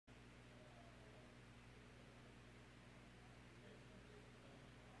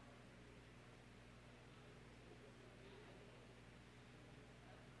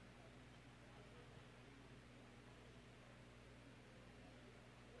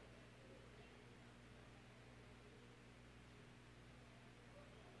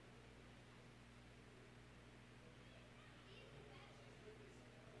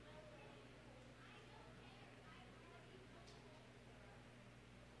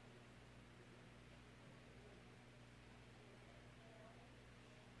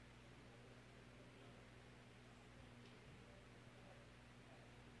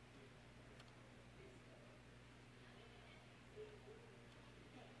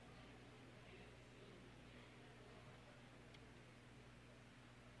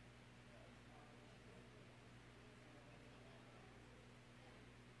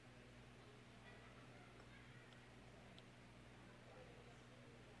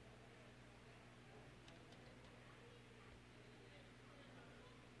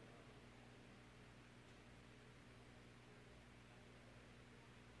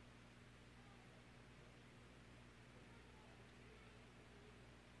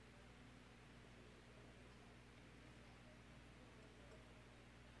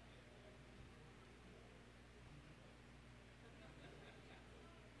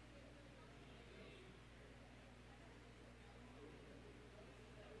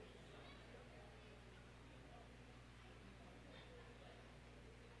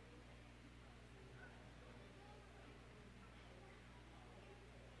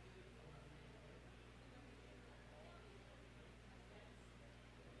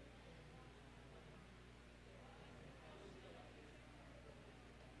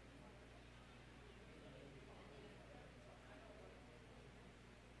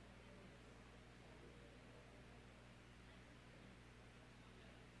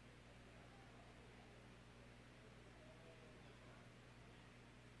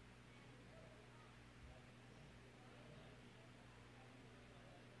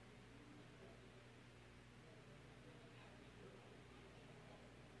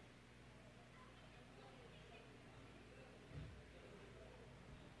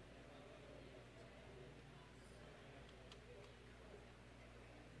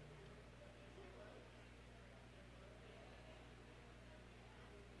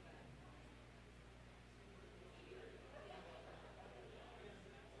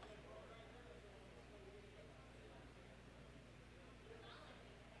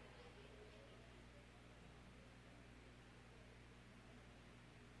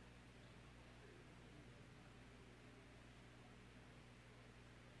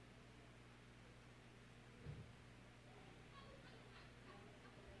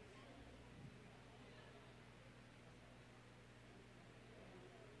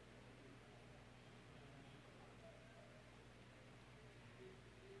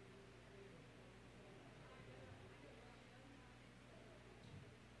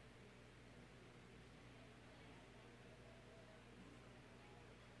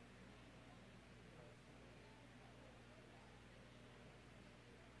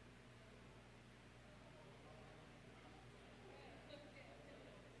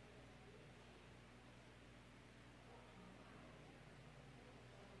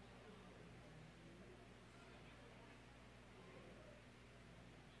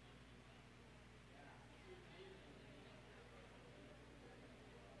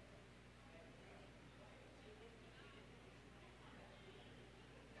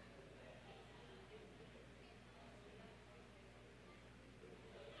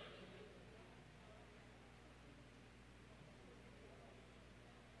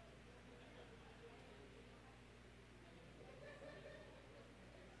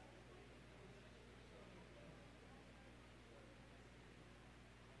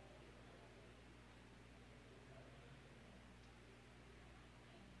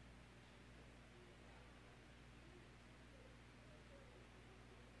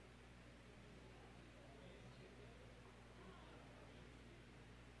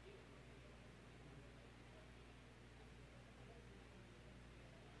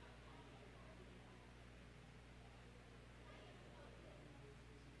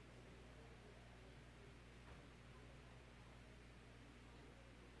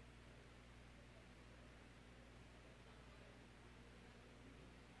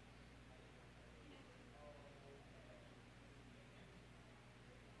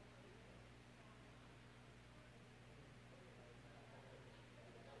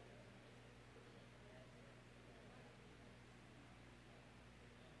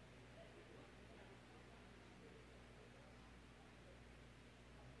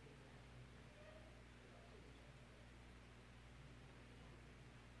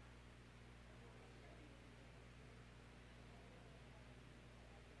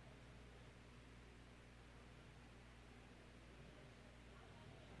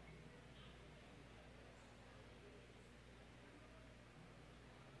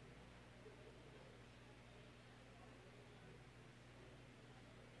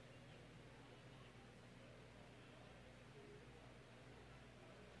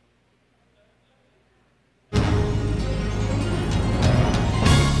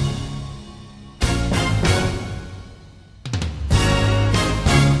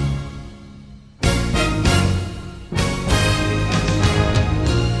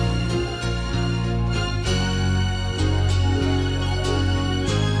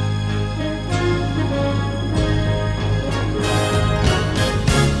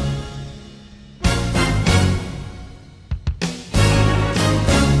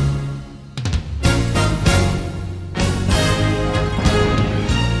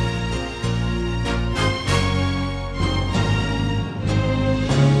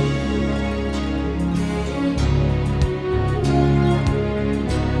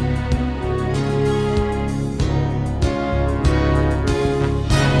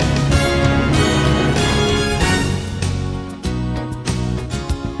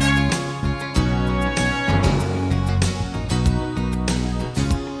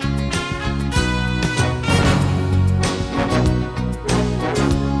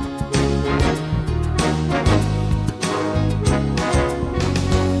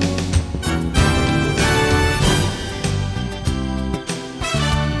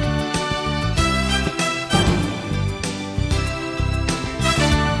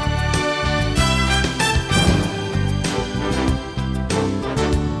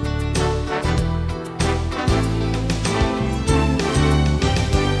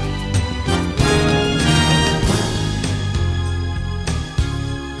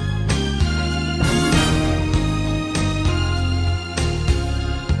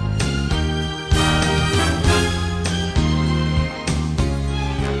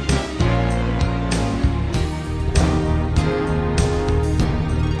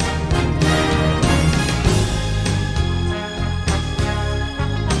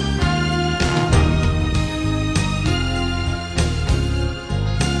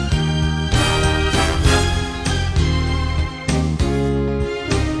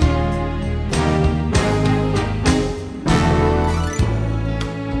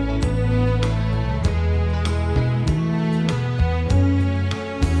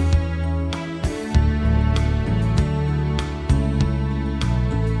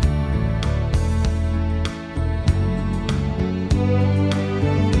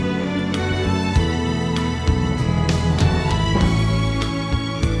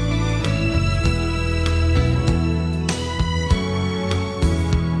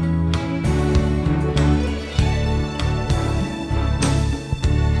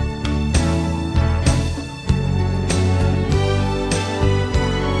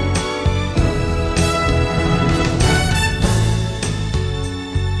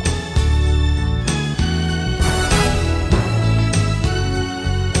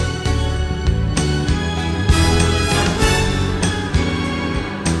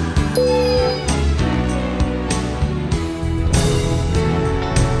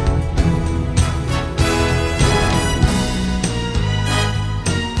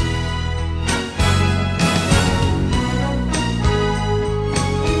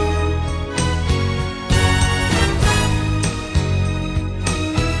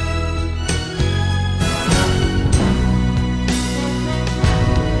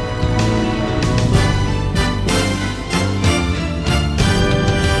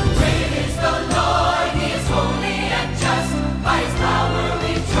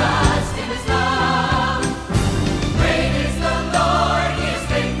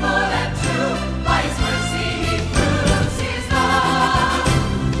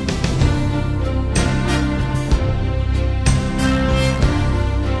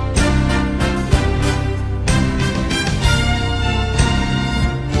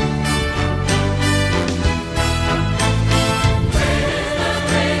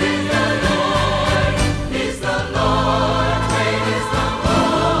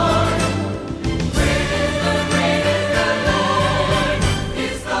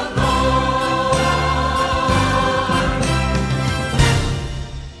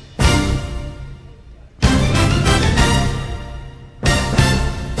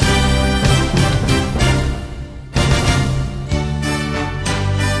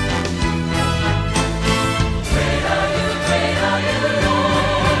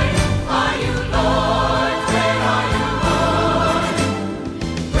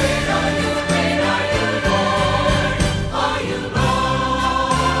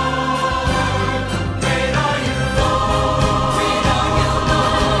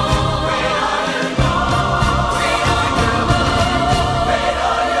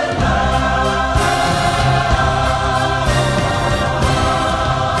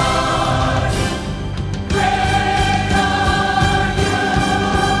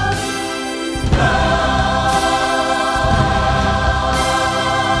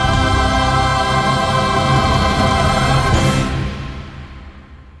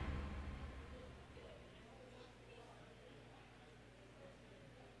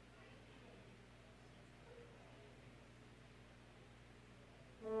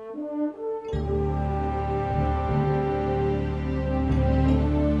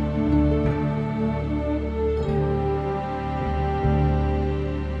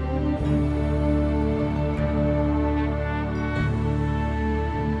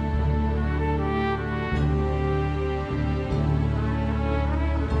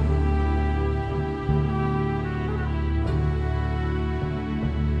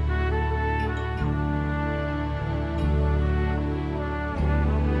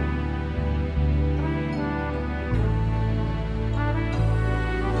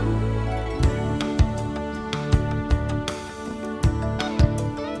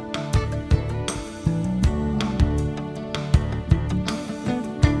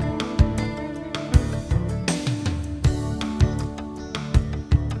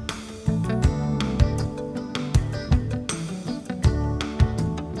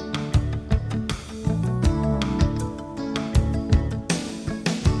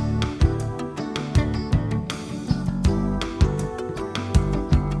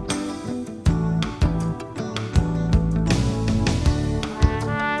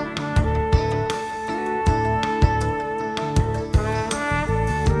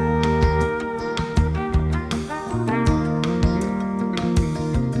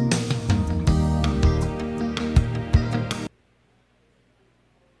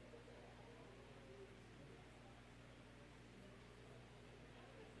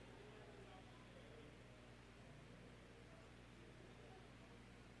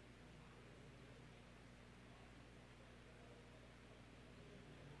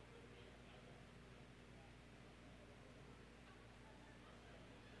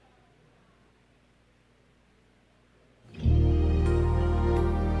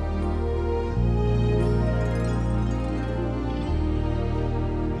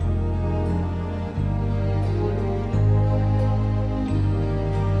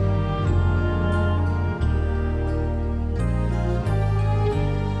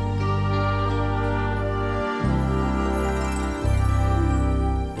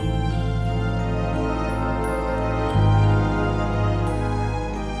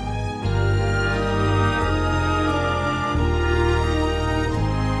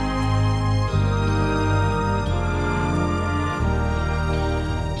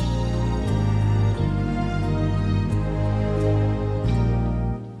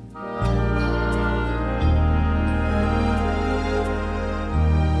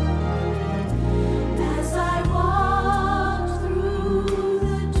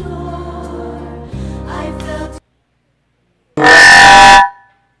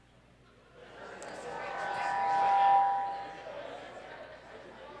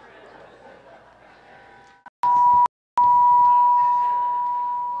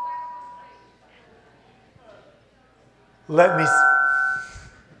Let me...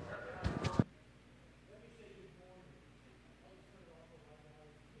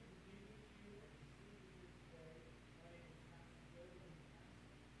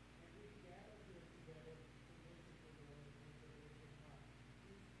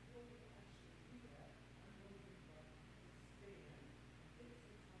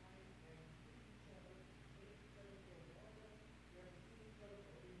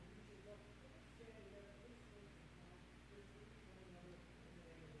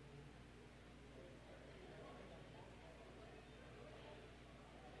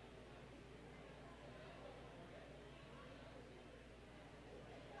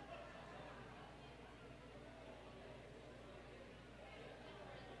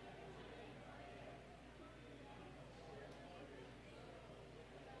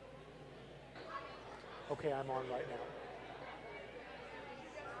 Okay, I'm on right now.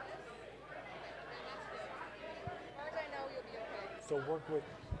 I know you'll be okay. So work with...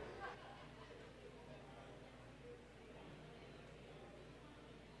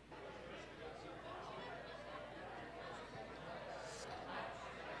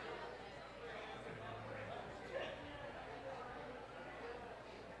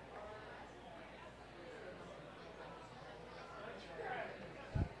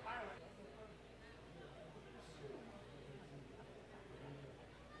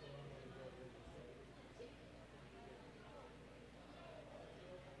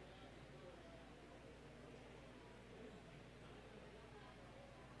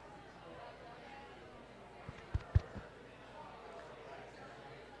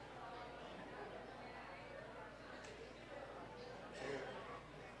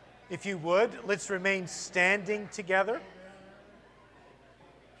 If you would, let's remain standing together.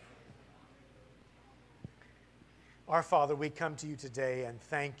 Our Father, we come to you today and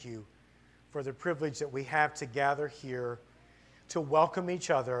thank you for the privilege that we have to gather here to welcome each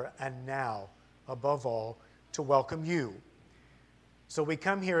other and now, above all, to welcome you. So we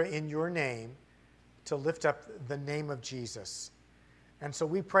come here in your name to lift up the name of Jesus. And so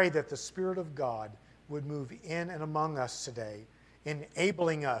we pray that the Spirit of God would move in and among us today,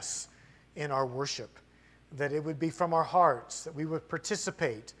 enabling us in our worship, that it would be from our hearts, that we would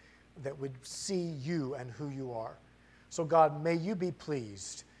participate, that would see you and who you are. So God, may you be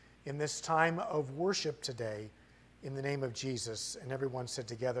pleased in this time of worship today, in the name of Jesus. And everyone said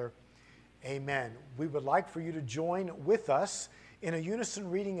together, amen. We would like for you to join with us in a unison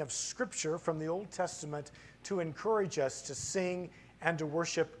reading of Scripture from the Old Testament to encourage us to sing and to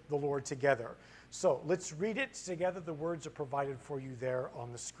worship the Lord together. So let's read it together. The words are provided for you there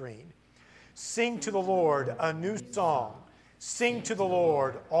on the screen. Sing to the Lord a new song. Sing to the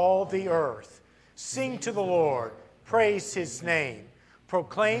Lord all the earth. Sing to the Lord, praise his name.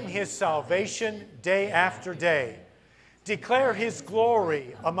 Proclaim his salvation day after day. Declare his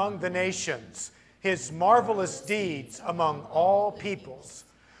glory among the nations, his marvelous deeds among all peoples.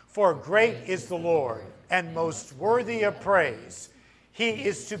 For great is the Lord, and most worthy of praise. He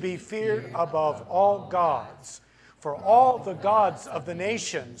is to be feared above all gods. For all the gods of the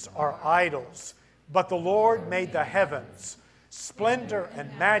nations are idols, but the Lord made the heavens. Splendor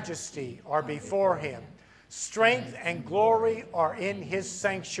and majesty are before him. Strength and glory are in his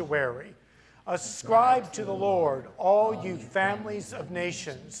sanctuary. Ascribe to the Lord, all you families of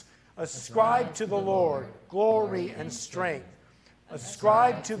nations. Ascribe to the Lord glory and strength.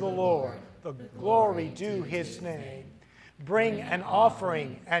 Ascribe to the Lord the glory due his name. Bring an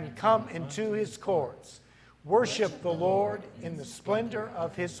offering and come into his courts. Worship the Lord in the splendor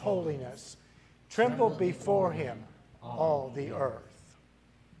of his holiness. Tremble before him, all the earth.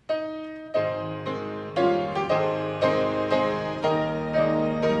 To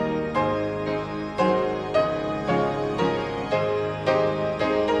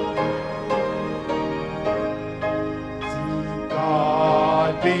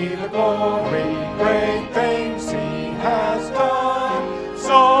God be the glory, great things he has done.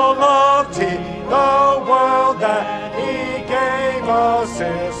 So loved he the world that he gave us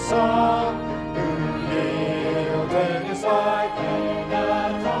his Son, who yielded his life in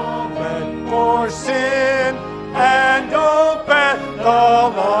atonement for sin, and opened the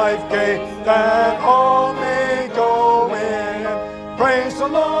life gate that all may go in. Praise the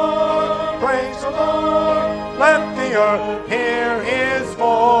Lord, praise the Lord, let the earth hear his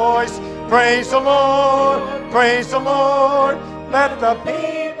voice. Praise the Lord, let the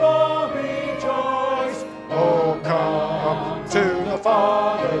people rejoice. Oh, come to the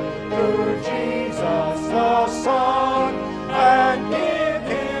Father through Jesus the Son, and give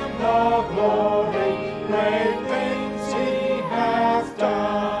him the glory, great things he hath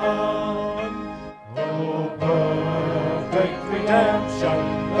done. Oh,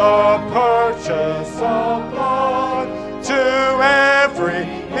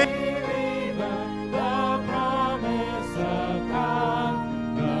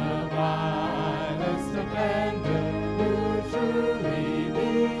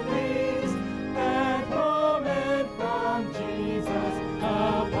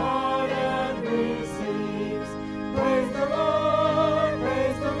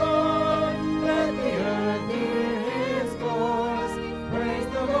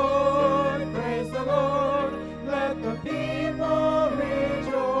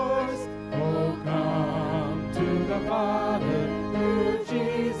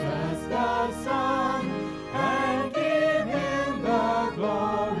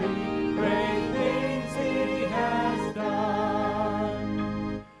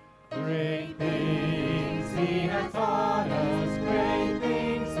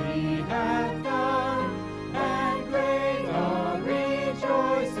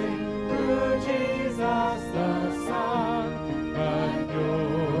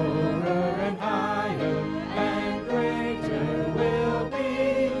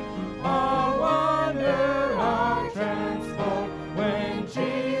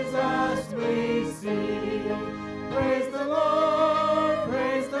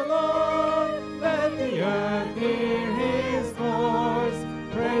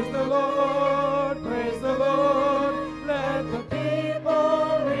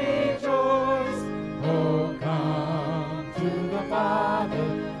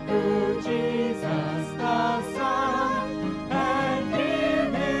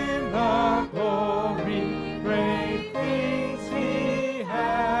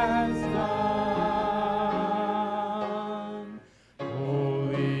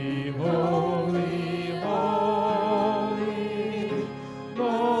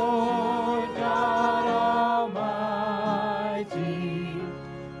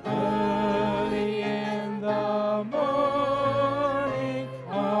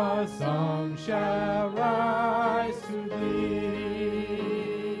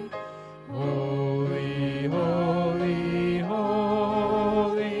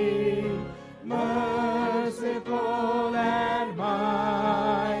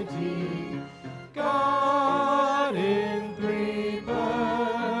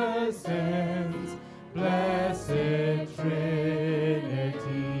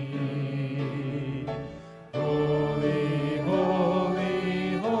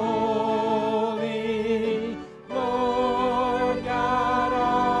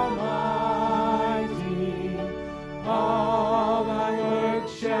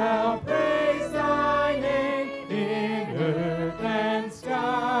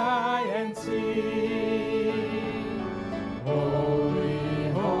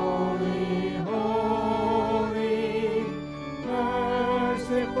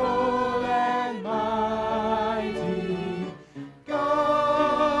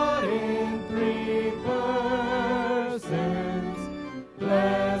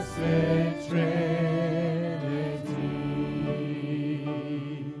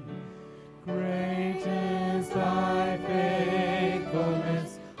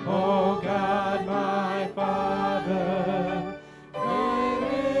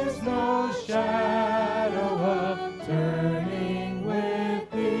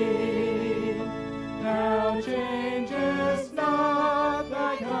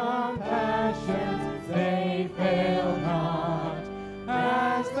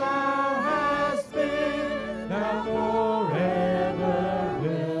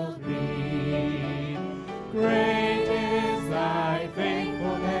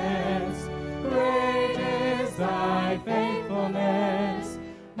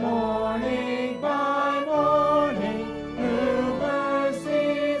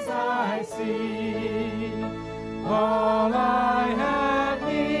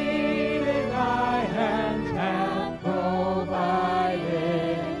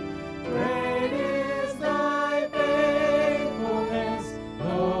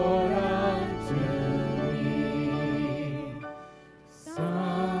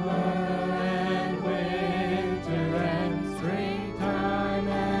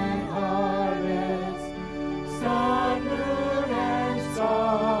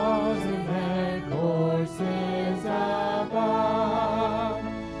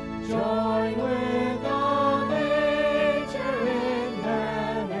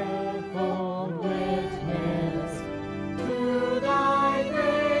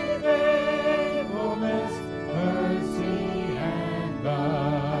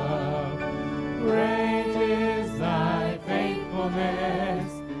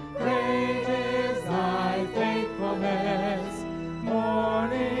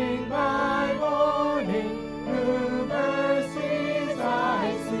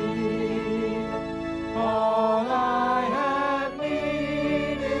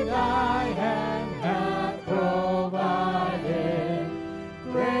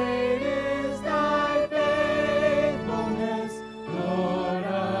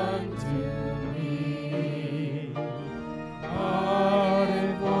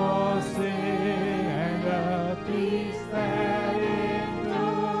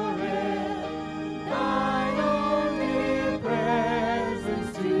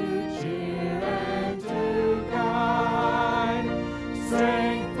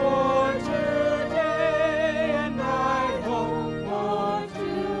 strength for today and bright hope for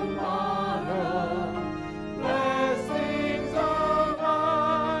tomorrow. Blessings all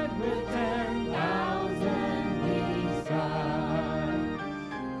mine with 10,000 beside.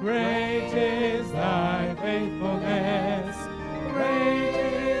 Great is thy faithfulness, great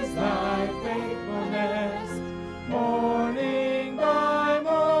is thy faithfulness. Morning by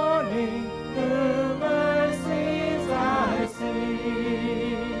morning, new mercies I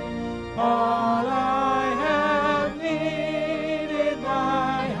see. All I have needed,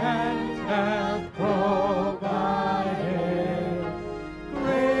 thy hand hath provided.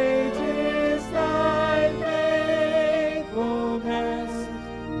 Great is thy faithfulness,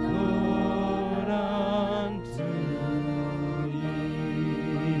 Lord, unto me.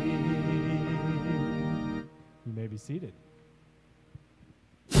 You may be seated.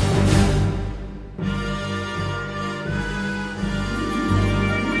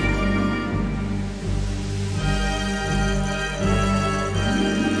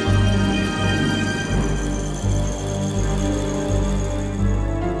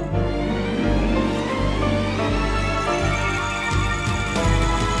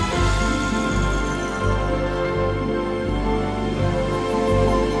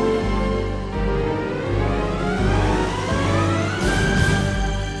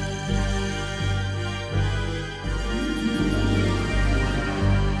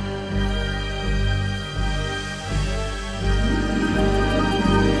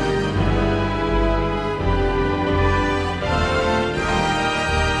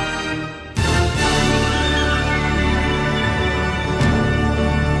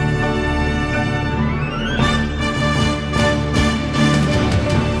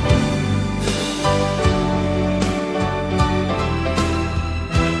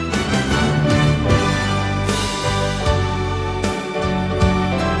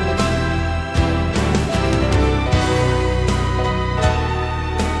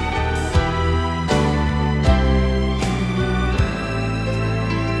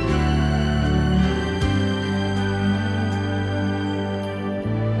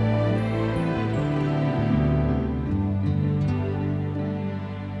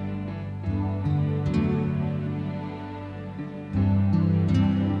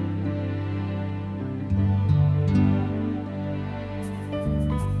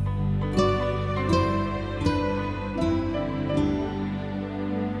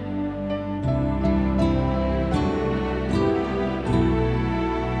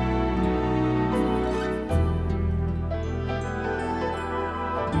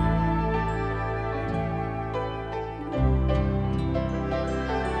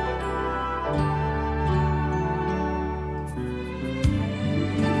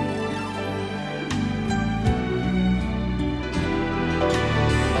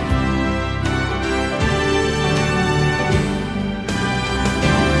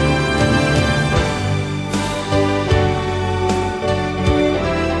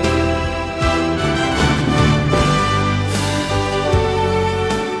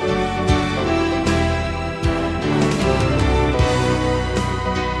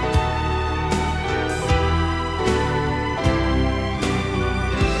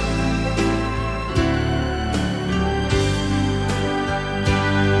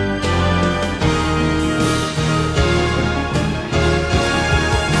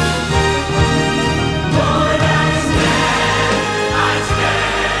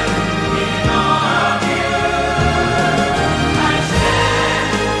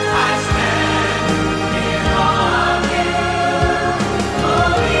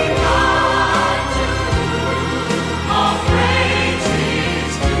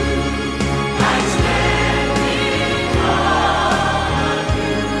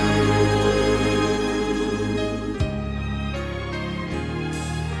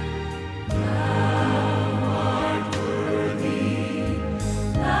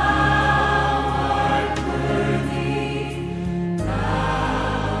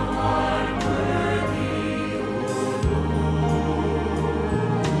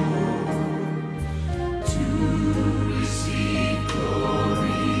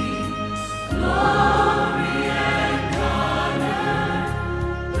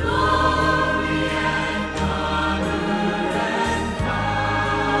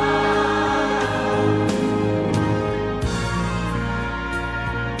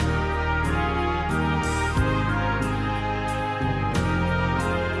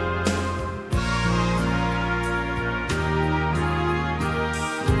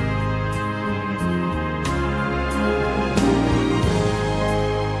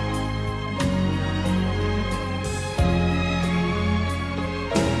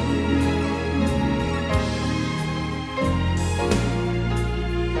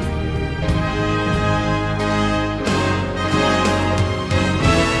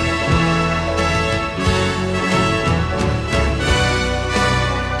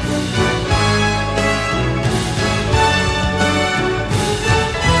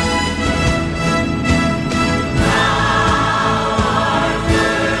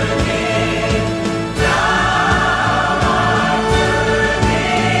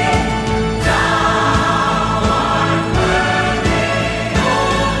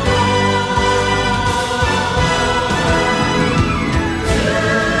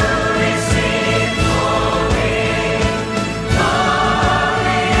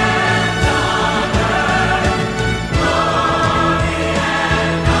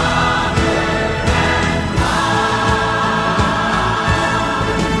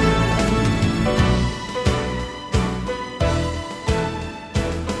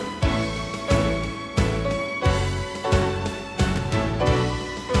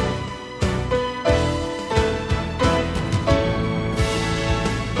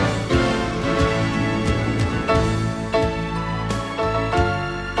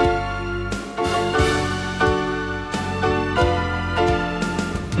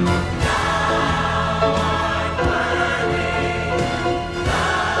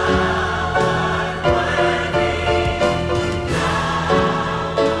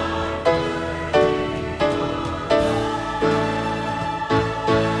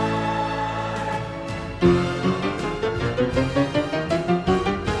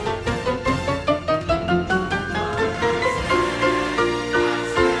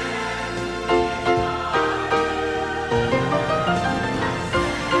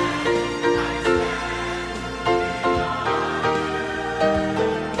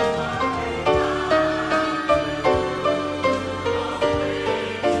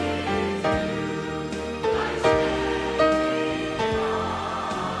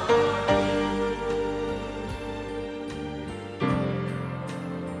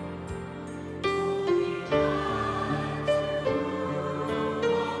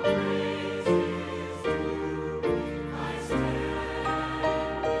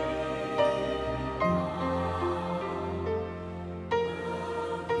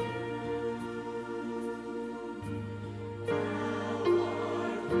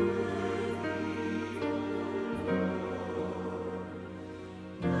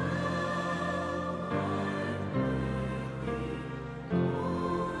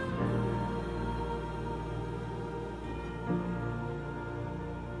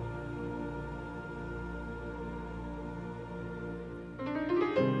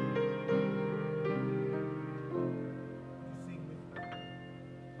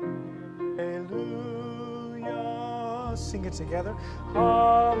 sing it together.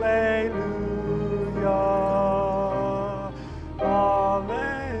 Hallelujah.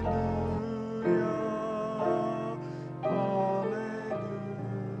 Hallelujah. Hallelujah.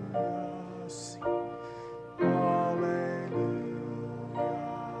 Sing. Hallelujah.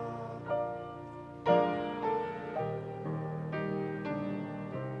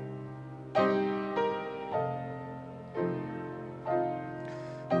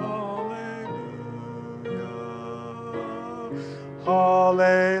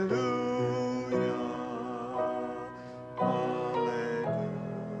 Hallelujah.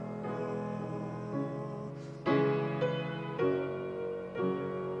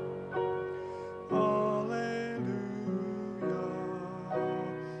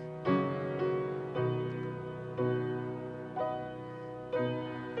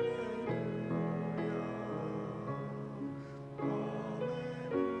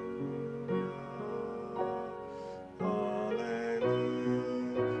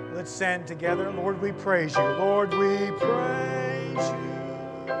 Let's stand together. Lord, we praise you. Lord, we praise you.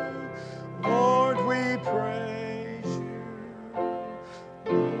 Lord, we praise you.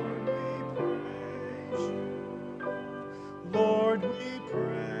 Lord, we praise you. Lord, we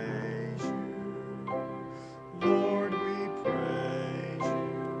praise you. Lord, we praise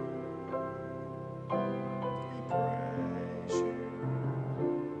you. We praise you.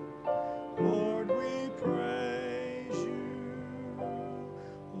 Lord, we praise you.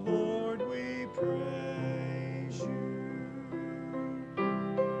 Lord, we praise you.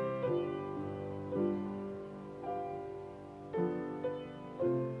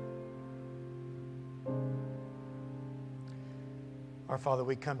 Our Father,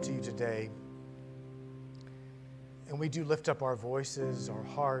 we come to you today, and we do lift up our voices, our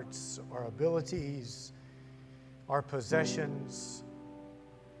hearts, our abilities, our possessions,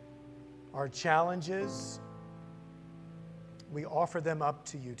 our challenges. We offer them up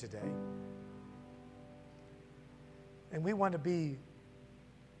to you today. And we want to be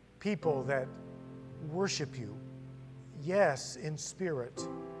people that worship you, yes, in spirit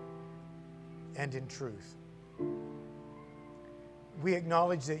and in truth. We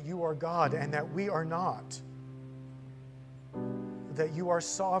acknowledge that you are God and that we are not, that you are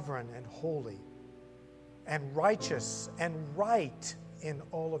sovereign and holy and righteous and right in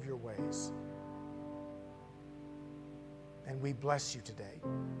all of your ways. And we bless you today.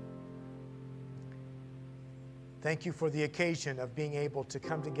 Thank you for the occasion of being able to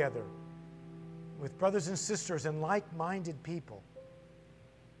come together with brothers and sisters and like-minded people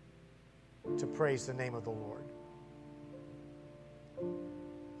to praise the name of the Lord.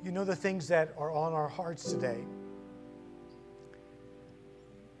 You know the things that are on our hearts today.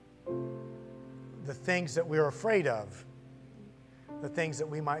 The things that we're afraid of. The things that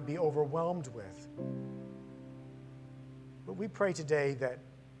we might be overwhelmed with. But we pray today that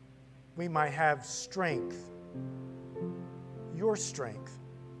we might have strength, your strength,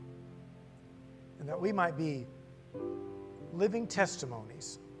 and that we might be living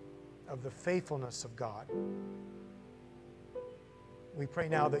testimonies of the faithfulness of God. We pray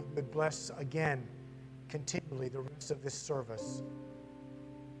now that you would bless again, continually, the rest of this service.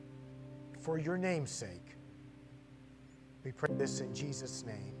 For your name's sake, we pray this in Jesus'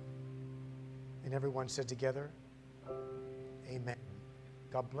 name. And everyone said together, amen.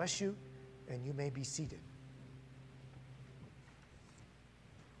 God bless you, and you may be seated.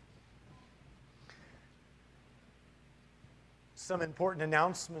 Some important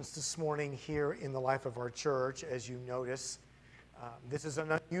announcements this morning here in the life of our church, as you notice. This is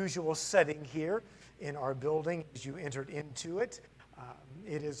an unusual setting here in our building as you entered into it.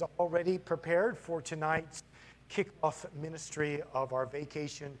 It is already prepared for tonight's kickoff ministry of our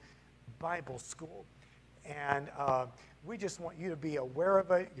Vacation Bible School. And we just want you to be aware of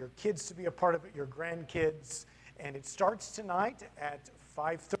it, your kids to be a part of it, your grandkids. And it starts tonight at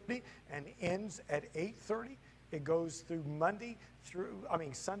 5:30 and ends at 8:30. It goes through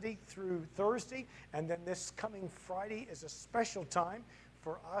Sunday through Thursday. And then this coming Friday is a special time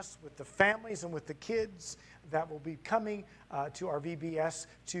for us with the families and with the kids that will be coming to our VBS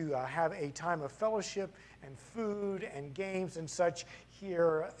to have a time of fellowship and food and games and such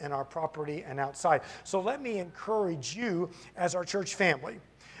here in our property and outside. So let me encourage you as our church family.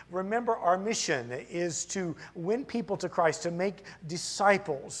 Remember, our mission is to win people to Christ, to make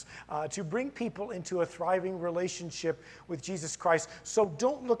disciples, to bring people into a thriving relationship with Jesus Christ. So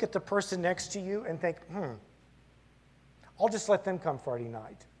don't look at the person next to you and think, I'll just let them come Friday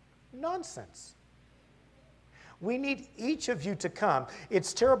night. Nonsense. We need each of you to come.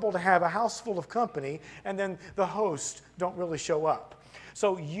 It's terrible to have a house full of company and then the host don't really show up.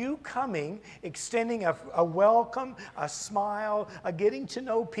 So you coming, extending a welcome, a smile, a getting to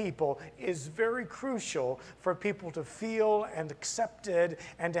know people is very crucial for people to feel and accepted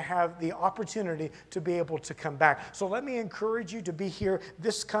and to have the opportunity to be able to come back. So let me encourage you to be here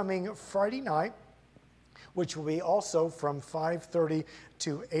this coming Friday night, which will be also from 5:30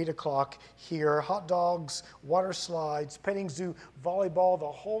 to 8 o'clock here. Hot dogs, water slides, petting zoo, volleyball, the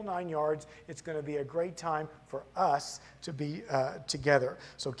whole 9 yards. It's going to be a great time for us to be together.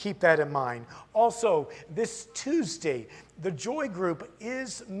 So keep that in mind. Also, this Tuesday, the Joy Group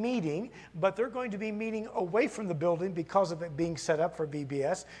is meeting, but they're going to be meeting away from the building because of it being set up for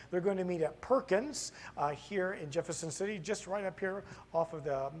VBS. They're going to meet at Perkins here in Jefferson City, just right up here off of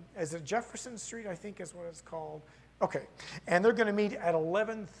the, is it Jefferson Street, I think is what it's called. Okay, and they're going to meet at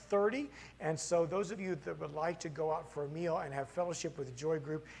 11:30, and so those of you that would like to go out for a meal and have fellowship with the Joy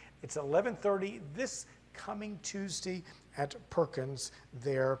Group, it's 11:30 this coming Tuesday at Perkins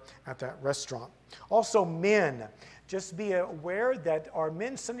there at that restaurant. Also, men, just be aware that our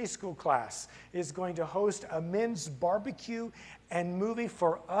men's Sunday school class is going to host a men's barbecue and movie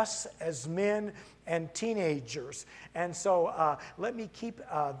for us as men and teenagers. And so let me keep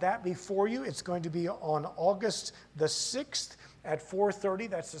that before you. It's going to be on August the 6th at 4:30.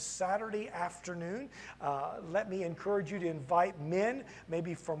 That's a Saturday afternoon. Let me encourage you to invite men,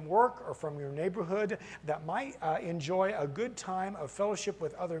 maybe from work or from your neighborhood, that might enjoy a good time of fellowship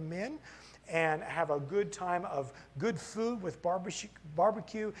with other men and have a good time of good food with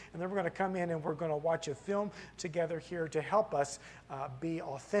barbecue. And then we're going to come in and we're going to watch a film together here to help us be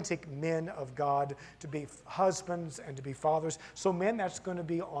authentic men of God, to be husbands and to be fathers. So men, that's going to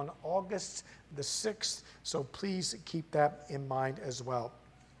be on August the 6th. So please keep that in mind as well.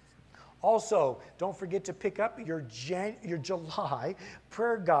 Also, don't forget to pick up your July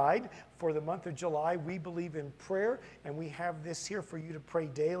prayer guide for the month of July. We believe in prayer, and we have this here for you to pray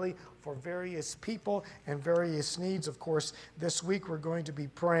daily for various people and various needs. Of course, this week we're going to be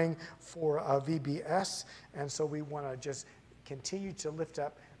praying for VBS, and so we want to just continue to lift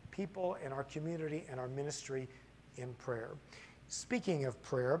up people in our community and our ministry in prayer. Speaking of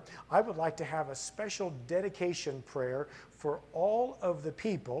prayer, I would like to have a special dedication prayer for all of the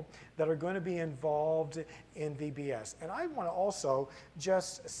people that are going to be involved in VBS. And I want to also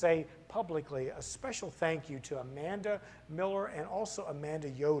just say publicly a special thank you to Amanda Miller and also Amanda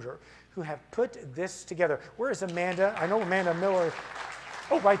Yoder, who have put this together. Where is Amanda? I know Amanda Miller.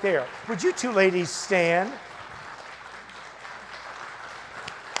 Oh, right there. Would you two ladies stand?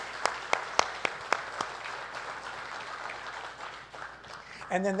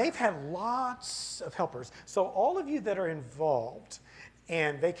 And then they've had lots of helpers. So all of you that are involved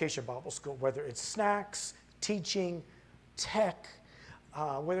in Vacation Bible School, whether it's snacks, teaching, tech,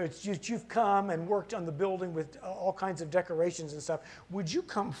 whether it's you've come and worked on the building with all kinds of decorations and stuff, would you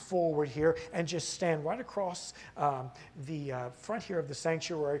come forward here and just stand right across the front here of the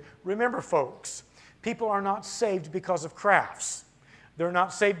sanctuary? Remember, folks, people are not saved because of crafts. They're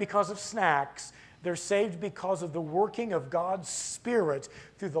not saved because of snacks. They're saved because of the working of God's Spirit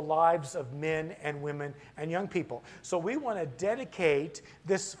through the lives of men and women and young people. So we want to dedicate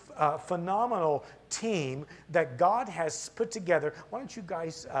this phenomenal team that God has put together. Why don't you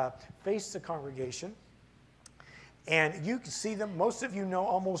guys face the congregation? And you can see them. Most of you know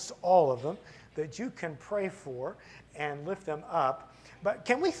almost all of them that you can pray for and lift them up. But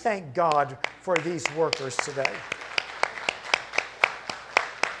can we thank God for these workers today?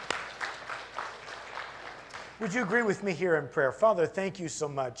 Would you agree with me here in prayer? Father, thank you so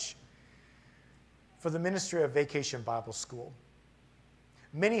much for the ministry of Vacation Bible School.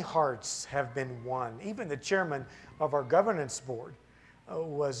 Many hearts have been won. Even the chairman of our governance board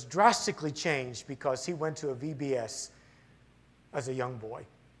was drastically changed because he went to a VBS as a young boy.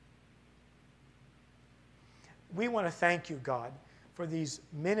 We want to thank you, God, for these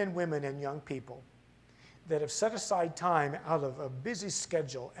men and women and young people that have set aside time out of a busy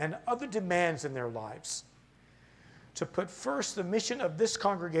schedule and other demands in their lives to put first the mission of this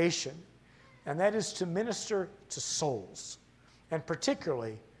congregation, and that is to minister to souls, and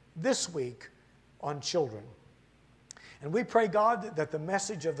particularly this week on children. And we pray, God, that the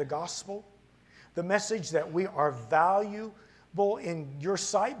message of the gospel, the message that we are valuable in your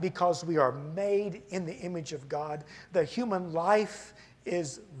sight because we are made in the image of God, that human life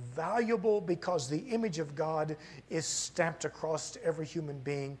is valuable because the image of God is stamped across every human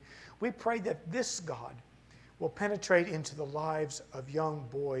being. We pray that this, God, will penetrate into the lives of young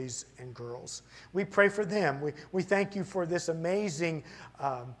boys and girls. We pray for them. We thank you for this amazing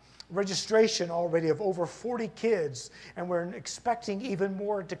registration already of over 40 kids, and we're expecting even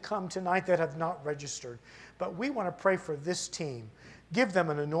more to come tonight that have not registered. But we want to pray for this team Give them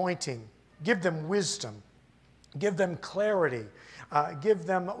an anointing. Give them wisdom. Give them clarity. Give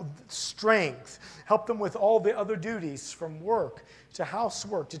them strength. Help them with all the other duties, from work to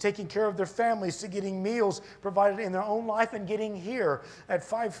housework, to taking care of their families, to getting meals provided in their own life and getting here at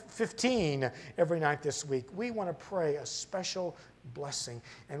 5:15 every night this week. We want to pray a special blessing,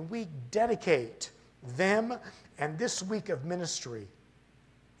 and we dedicate them and this week of ministry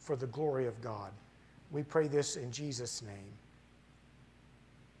for the glory of God. We pray this in Jesus' name.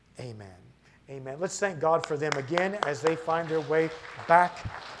 Amen. Amen. Let's thank God for them again as they find their way back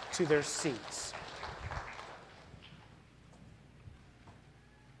to their seats.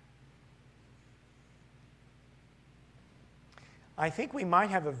 I think we might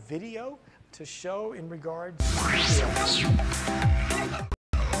have a video to show in regards to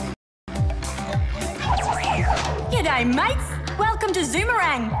G'day mates, welcome to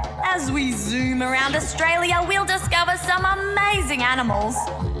Zoomerang. As we zoom around Australia, we'll discover some amazing animals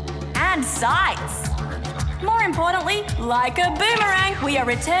and sights. More importantly, like a boomerang, we are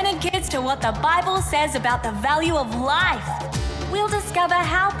returning kids to what the Bible says about the value of life. We'll discover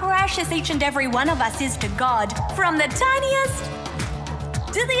how precious each and every one of us is to God, from the tiniest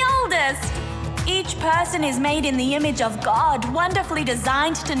to the oldest. Each person is made in the image of God, wonderfully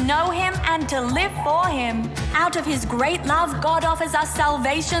designed to know Him and to live for Him. Out of His great love, God offers us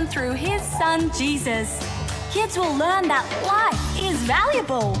salvation through His Son, Jesus. Kids will learn that life is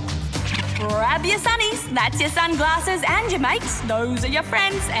valuable. Grab your sunnies, that's your sunglasses, and your mates, those are your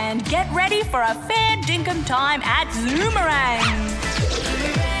friends, and get ready for a fair dinkum time at Zoomerang.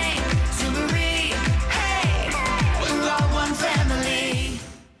 Zoomerang, hey, we're all one family.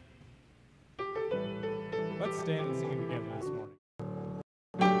 Let's stand and sing together this morning.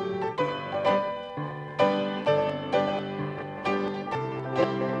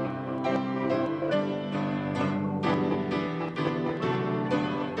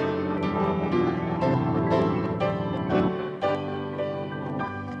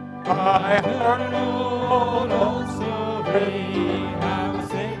 I Heard an old story, how a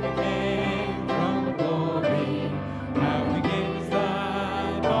Savior came from glory, how He gave His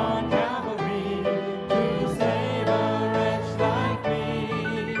life on Calvary to save a wretch like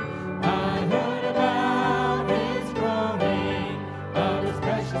me. I heard about His groaning, of His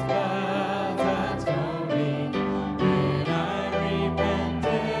precious blood that's for me. Then I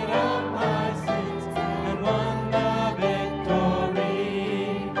repented of my sins and won the victory.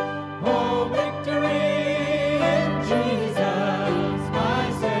 Oh, victory in Jesus.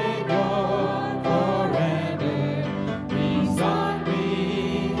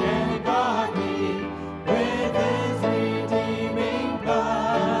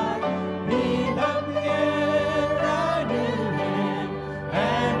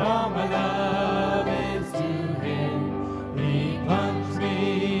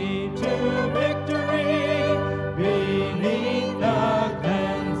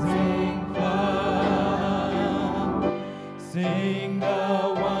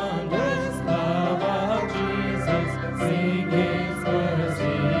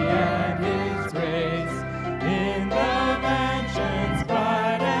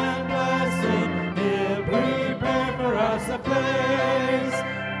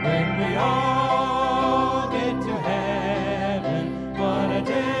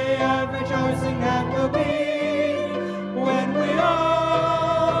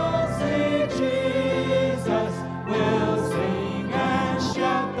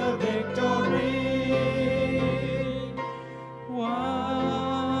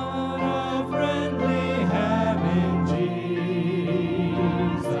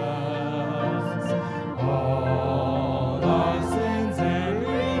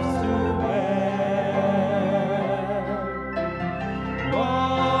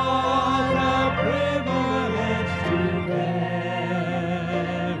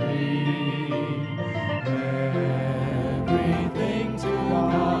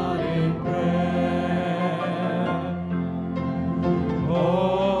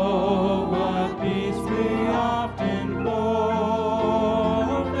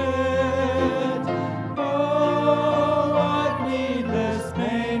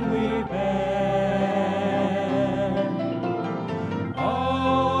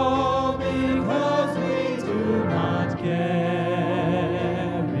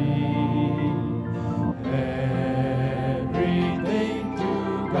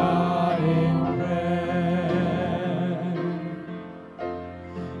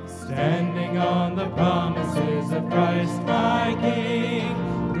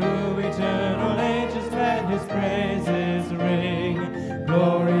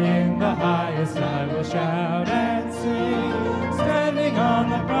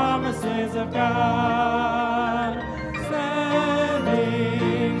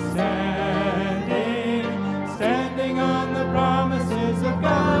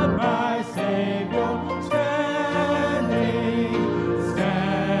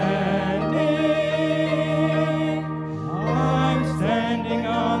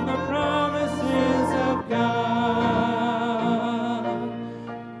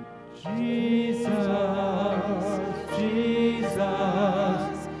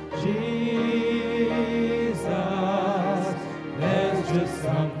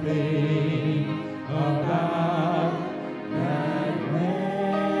 something about that name.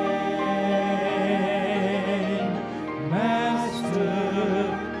 Master,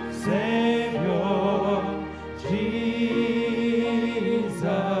 Savior, Jesus,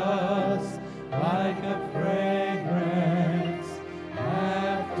 like a fragrance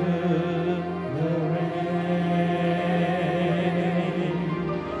after the rain.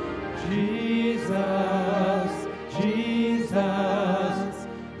 Jesus, Jesus,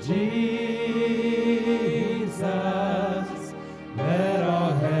 Jesus, let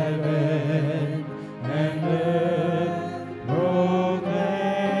all heaven and earth proclaim.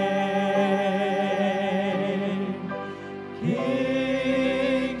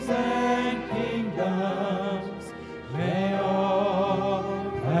 Kings and kingdoms may all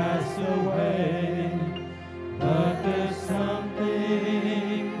pass away, but there's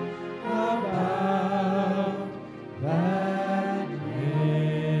something about that name.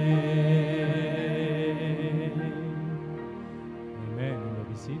 Amen. You may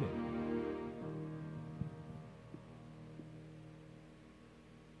be seated.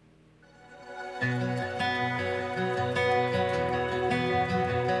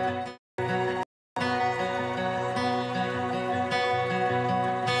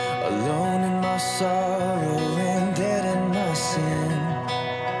 Alone in my sorrow and dead in my sin,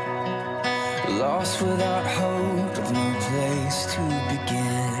 lost without hope of no place to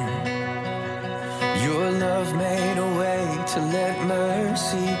begin. Your love made a way to let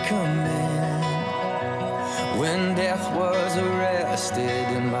mercy come in. When death was arrested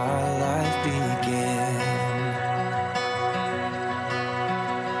and my life began,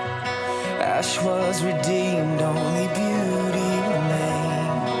 ash was redeemed, only beauty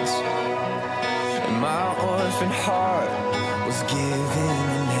remains. And my orphan heart was given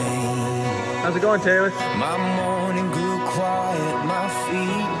a name. How's it going, Taylor? My morning grew quiet, my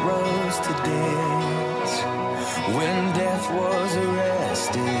feet rose to dance. When death was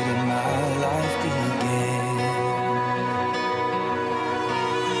arrested and my life began.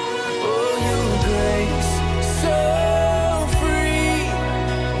 Oh, your grace, so free,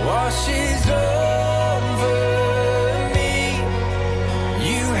 washes over me.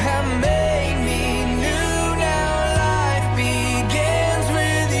 You have made me new, now life begins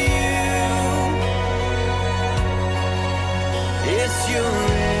with you. It's your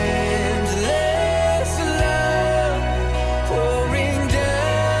endless love pouring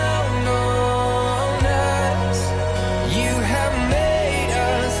down on us. You have made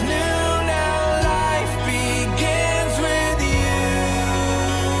us new, now life begins with you.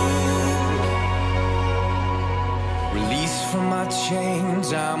 Released from my chains,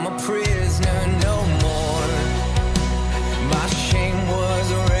 I'm a prisoner no more. My shame was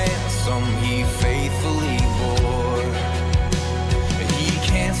a ransom he faithfully bore. He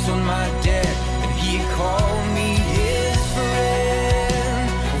canceled my debt and he called me his friend.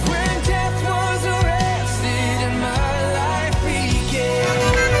 When death was arrested and my life began.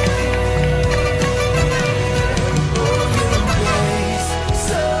 Oh, your grace,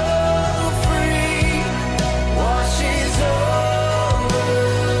 so free, washes over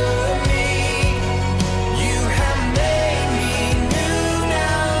me. You have made me new,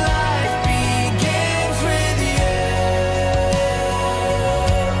 now life begins with you.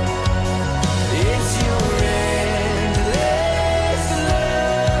 It's your endless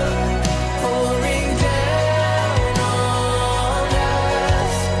love pouring down on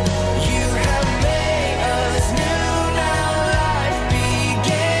us. You have made us new, now life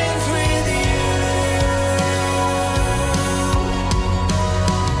begins with you.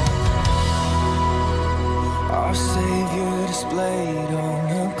 Our Savior displayed on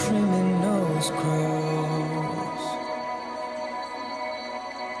a criminal's cross.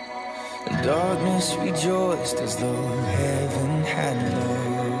 And darkness rejoiced as though heaven had lost.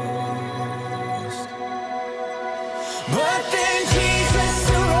 But then Jesus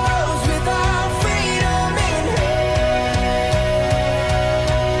arose with our freedom in hand.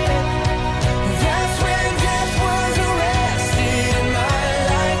 That's when death was arrested and my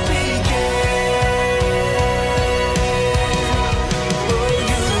life began. Oh,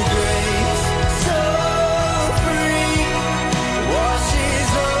 your grace, so free, washes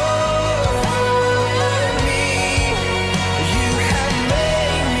over me. You have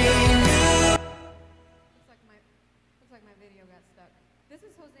made me new. Looks like my video got stuck. This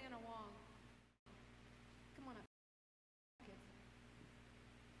is Hosanna Wong. Come on up, kids.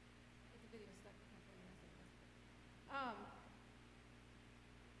 Get the video stuck.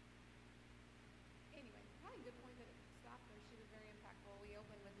 Anyway, probably a good point that it stopped her. She was very impactful. We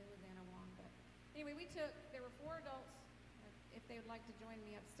opened with the Hosanna Wong, but anyway, there were 4 adults. If they would like to join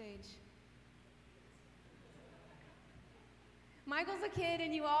me upstage. Michael's a kid,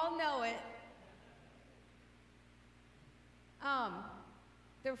 and you all know it.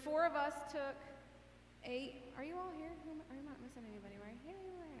 The four of us took 8. Are you all here? I'm not missing anybody, right? Yeah,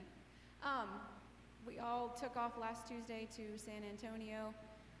 you are. We all took off last Tuesday to San Antonio.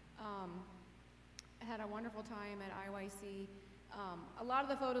 Had a wonderful time at IYC. A lot of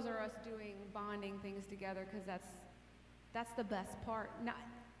the photos are us doing bonding things together because that's the best part.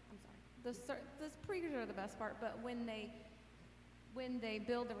 I'm sorry. The preachers are the best part, but when they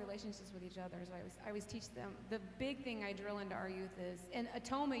build the relationships with each other, so I always teach them. The big thing I drill into our youth is, and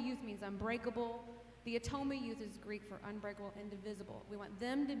Atoma youth means unbreakable. The Atoma youth is Greek for unbreakable, indivisible. We want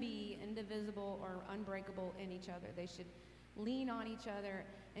them to be indivisible or unbreakable in each other. They should lean on each other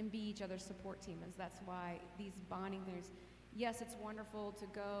and be each other's support team. And that's why these bonding things, yes, it's wonderful to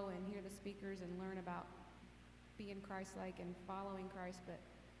go and hear the speakers and learn about being Christ-like and following Christ, but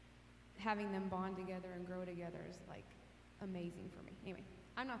having them bond together and grow together is like amazing for me. Anyway,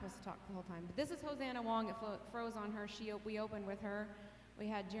 I'm not supposed to talk the whole time, but this is Hosanna Wong. It froze on her. We opened with her. We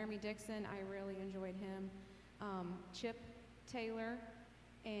had Jeremy Dixon. I really enjoyed him. Chip Taylor,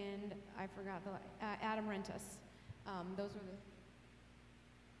 and I forgot Adam Rentus. Those were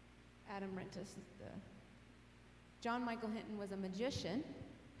Adam Rentus. John Michael Hinton was a magician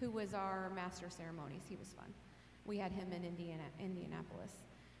who was our master of ceremonies. He was fun. We had him in Indianapolis.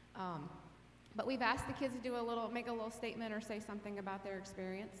 But we've asked the kids to make a little statement or say something about their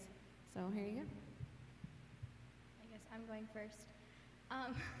experience. So here you go. I guess I'm going first.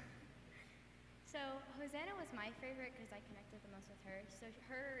 So Hosanna was my favorite because I connected the most with her. So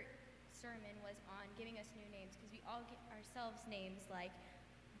her sermon was on giving us new names because we all get ourselves names like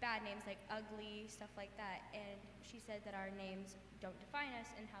bad names like ugly, stuff like that. And she said that our names don't define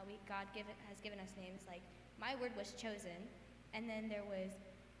us and how has given us names like my word was chosen, and then there was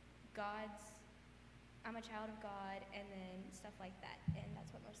God's, I'm a child of God, and then stuff like that. And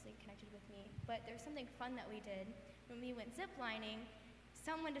that's what mostly connected with me. But there was something fun that we did when we went zip lining.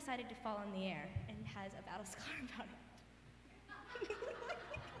 Someone decided to fall in the air and has a battle scar about it.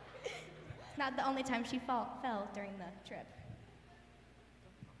 It's not the only time she fell during the trip.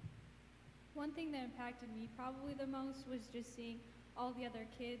 One thing that impacted me probably the most was just seeing all the other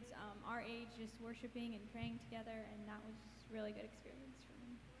kids our age just worshiping and praying together, and that was just a really good experience for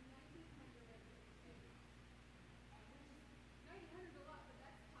me.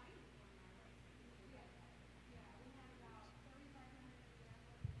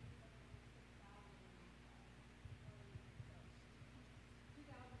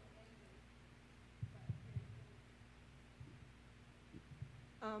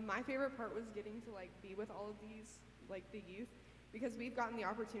 My favorite part was getting to be with all of these the youth, because we've gotten the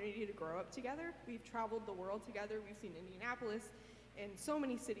opportunity to grow up together. We've traveled the world together. We've seen Indianapolis and so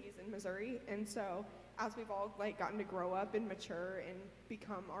many cities in Missouri, and so as we've all gotten to grow up and mature and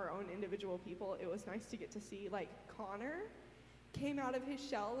become our own individual people, it was nice to get to see Connor came out of his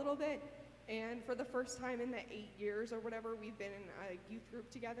shell a little bit, and for the first time in the 8 years or whatever we've been in a youth group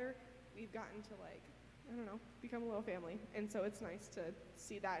together, we've gotten to I don't know, become a little family. And so it's nice to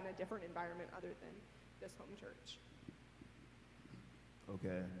see that in a different environment other than this home church.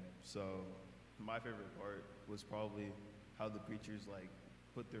 Okay, so my favorite part was probably how the preachers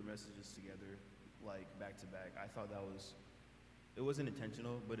put their messages together back to back. I thought it wasn't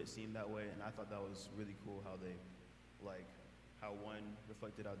intentional, but it seemed that way, and I thought that was really cool how they how one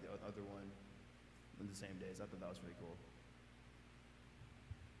reflected out the other one in the same days. I thought that was pretty cool.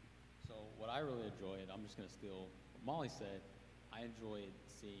 So what I really enjoyed, I'm just going to steal what Molly said, I enjoyed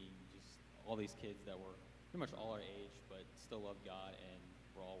seeing just all these kids that were pretty much all our age, but still loved God, and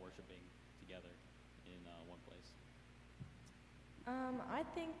we're all worshiping together in one place. I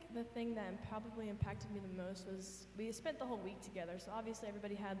think the thing that probably impacted me the most was we spent the whole week together, so obviously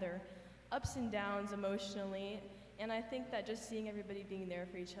everybody had their ups and downs emotionally, and I think that just seeing everybody being there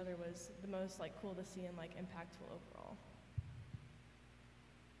for each other was the most cool to see and impactful overall.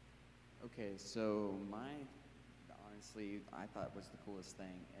 Okay, so honestly, I thought was the coolest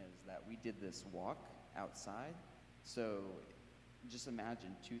thing is that we did this walk outside. So just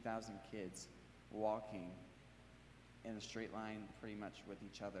imagine 2,000 kids walking in a straight line pretty much with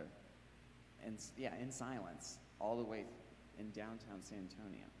each other. And in silence, all the way in downtown San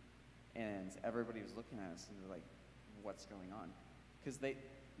Antonio. And everybody was looking at us and they're like, what's going on? Because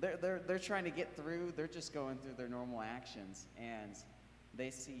they're trying to get through, they're just going through their normal actions, and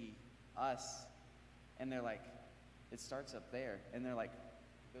they see us, and they're like, it starts up there, and they're like,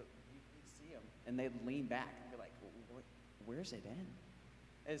 we see them, and they lean back and be like, where's it end?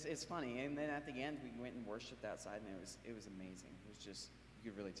 It's funny. And then at the end, we went and worshiped outside, and it was amazing. It was just,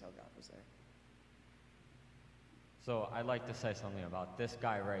 you could really tell God was there. So I'd like to say something about this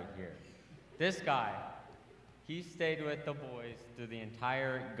guy right here. This guy, he stayed with the boys through the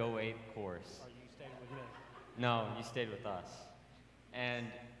entire Go 8 course. Or you stayed with me? No, you stayed with us. And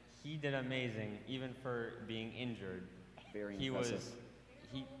he did amazing, even for being injured. Very He impressive.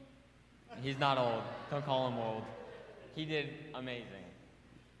 he's not old. Don't call him old. He did amazing.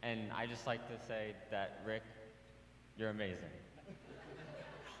 And I just like to say that, Rick, you're amazing.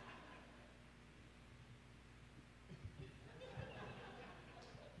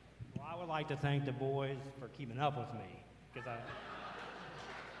 Well, I would like to thank the boys for keeping up with me, because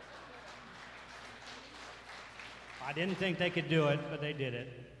I didn't think they could do it, but they did it.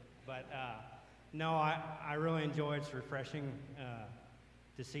 But no, I really enjoyed it. It's refreshing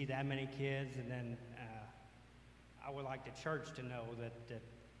to see that many kids, and then I would like the church to know that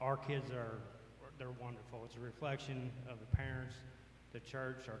our kids they're wonderful. It's a reflection of the parents, the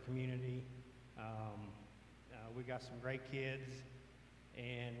church, our community. We got some great kids,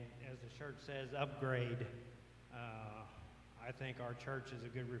 and as the church says, upgrade. I think our church is a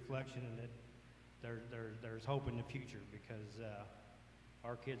good reflection, and that there's hope in the future, because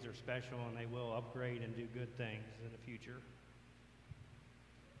our kids are special, and they will upgrade and do good things in the future.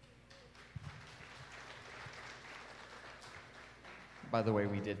 By the way,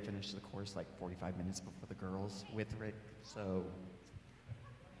 we did finish the course like 45 minutes before the girls with Rick, so.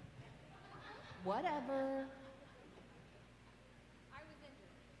 Whatever. I was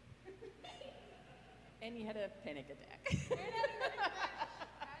injured. And you had a panic attack. Had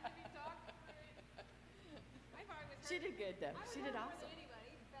to be talked through. I thought I was She did good, though. She did awesome.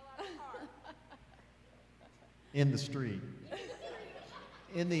 Anybody fell out of the car. In the street.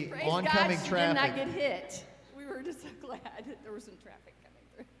 In the Praise oncoming God, she traffic. did not get hit. We were just so glad that there was some traffic coming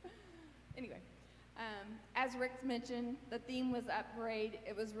through. Anyway, as Rick mentioned, the theme was upgrade.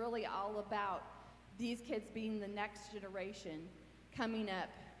 It was really all about these kids being the next generation coming up,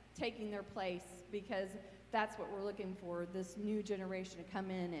 taking their place, because that's what we're looking for, this new generation to come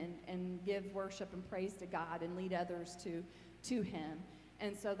in and give worship and praise to God and lead others to Him.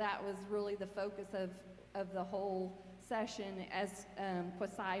 And so that was really the focus of the whole session. As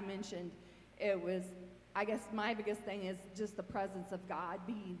Kwasai mentioned, it was, I guess my biggest thing is just the presence of God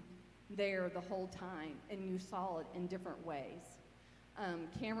being there the whole time, and you saw it in different ways.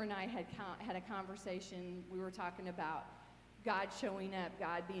 Cameron and I had a conversation. We were talking about God showing up,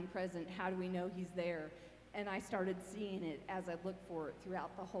 God being present. How do we know He's there? And I started seeing it as I looked for it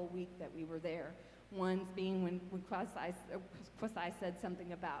throughout the whole week that we were there. One being when Kwasai said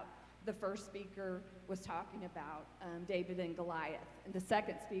something about the first speaker was talking about David and Goliath, and the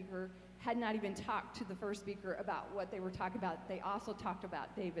second speaker had not even talked to the first speaker about what they were talking about. They also talked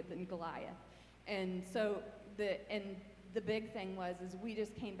about David and Goliath. And so the big thing was we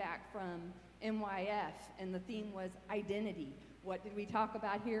just came back from NYF, and the theme was identity. What did we talk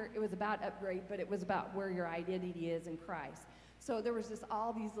about here? It was about upgrade, but it was about where your identity is in Christ. So there was just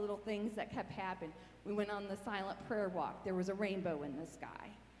all these little things that kept happening. We went on the silent prayer walk. There was a rainbow in the sky.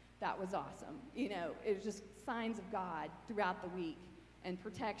 That was awesome. You know, it was just signs of God throughout the week. And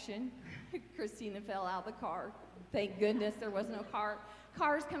protection. Christina fell out of the car. Thank goodness there was no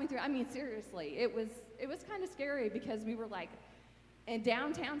cars coming through. I mean, seriously, it was kind of scary, because we were like in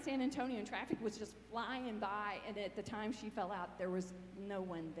downtown San Antonio, and traffic was just flying by, and at the time she fell out, there was no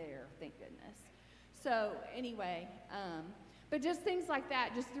one there, thank goodness. So anyway, but just things like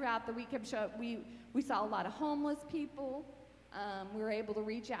that just throughout the week have showed. We saw a lot of homeless people. We were able to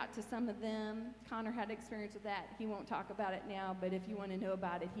reach out to some of them. Connor had experience with that. He won't talk about it now, but if you want to know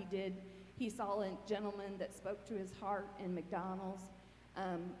about it, he did. He saw a gentleman that spoke to his heart in McDonald's,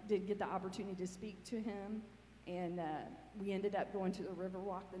 did get the opportunity to speak to him, and we ended up going to the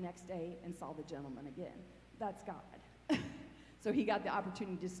Riverwalk the next day and saw the gentleman again. That's God. So he got the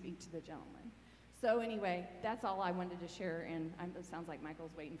opportunity to speak to the gentleman. So anyway, that's all I wanted to share, and it sounds like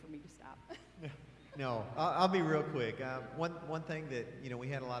Michael's waiting for me to stop. No, I'll be real quick. One thing that, we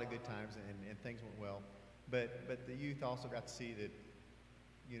had a lot of good times and things went well, but the youth also got to see that,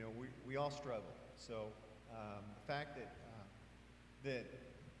 we all struggle. So the fact that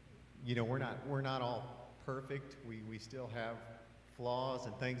we're not all perfect. We still have flaws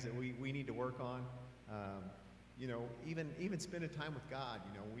and things that we need to work on. Even spending time with God,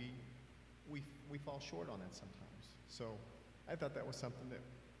 we fall short on that sometimes. So I thought that was something that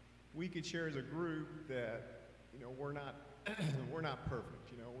we could share as a group, that we're not we're not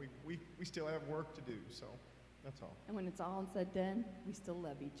perfect. We still have work to do. So that's all. And when it's all said done, we still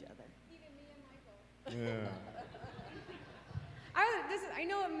love each other. Even me and Michael. Yeah. I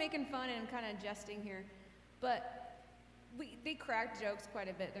know I'm making fun and kind of jesting here, but they cracked jokes quite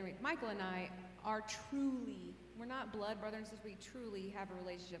a bit. Michael and I are truly, we're not blood brother and sister. We truly have a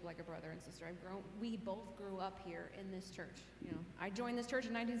relationship like a brother and sister. We both grew up here in this church. You know, I joined this church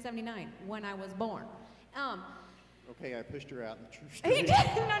in 1979 when I was born. Okay, I pushed her out in the church. He did.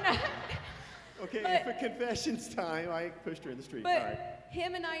 No. Okay, but, if a confession's time, I pushed her in the street. But all right.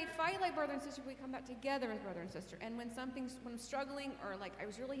 him and I fight like brother and sister. We come back together as brother and sister. And when I'm struggling, or like I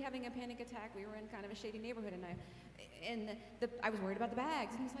was really having a panic attack, we were in kind of a shady neighborhood, and I was worried about the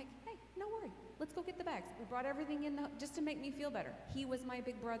bags. And he's like, "Hey, no worry, let's go get the bags." We brought everything in just to make me feel better. He was my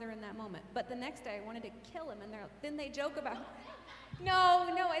big brother in that moment. But the next day, I wanted to kill him, and then they joke about, no,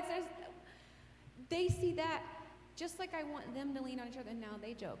 they see that just like I want them to lean on each other. And now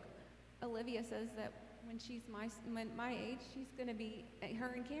they joke. Olivia says that when she's my age, she's going to be,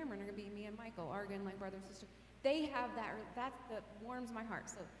 her and Cameron are going to be me and Michael, arguing like brother and sister. They have that warms my heart.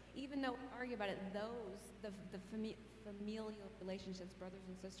 So even though we argue about it, the familial relationships, brothers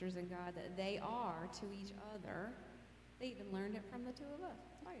and sisters in God, that they are to each other, they even learned it from the two of us.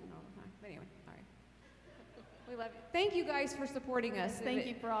 It's fighting all the time. But anyway, all right. We love you. Thank you guys for supporting us. Thank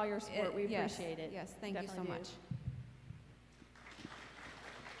you for all your support. We appreciate it. Yes, thank you so much.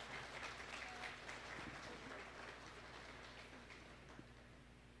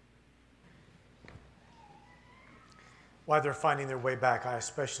 While they're finding their way back, I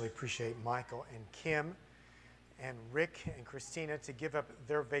especially appreciate Michael and Kim and Rick and Christina to give up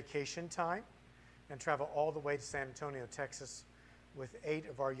their vacation time and travel all the way to San Antonio, Texas with 8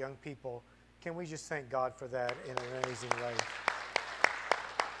 of our young people. Can we just thank God for that in an amazing way?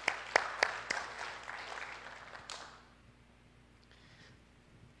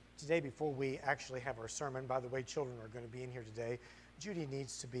 Today, before we actually have our sermon, by the way, children are going to be in here today. Judy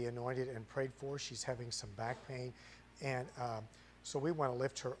needs to be anointed and prayed for. She's having some back pain. And so we want to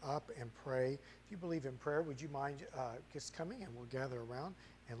lift her up and pray. If you believe in prayer, would you mind just coming, and we'll gather around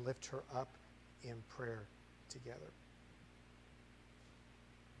and lift her up in prayer together.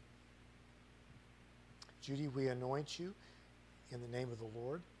 Judy, we anoint you in the name of the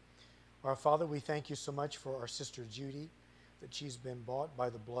Lord. Our Father, we thank you so much for our sister Judy, that she's been bought by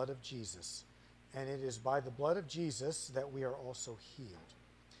the blood of Jesus. And it is by the blood of Jesus that we are also healed.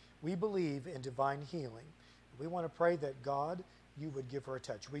 We believe in divine healing. We want to pray that God, you would give her a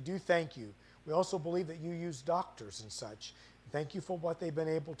touch. We do thank you. We also believe that you use doctors and such. Thank you for what they've been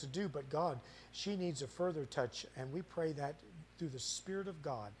able to do. But God, she needs a further touch. And we pray that through the Spirit of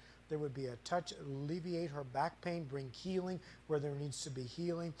God, there would be a touch, alleviate her back pain, bring healing where there needs to be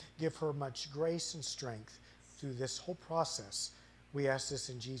healing. Give her much grace and strength through this whole process. We ask this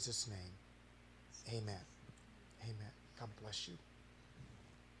in Jesus' name. Amen. Amen. God bless you.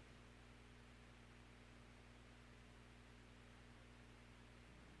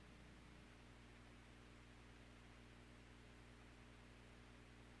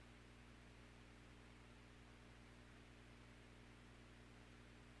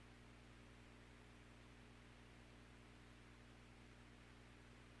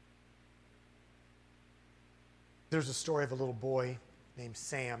 There's a story of a little boy named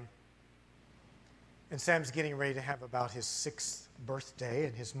Sam. And Sam's getting ready to have about his 6th birthday,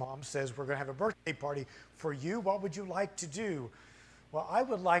 and his mom says, "We're going to have a birthday party for you. What would you like to do?" "Well, I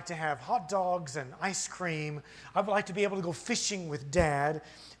would like to have hot dogs and ice cream. I would like to be able to go fishing with Dad.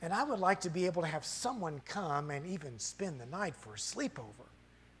 And I would like to be able to have someone come and even spend the night for a sleepover."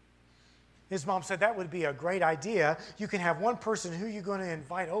 His mom said, "That would be a great idea. You can have one person. Who are you going to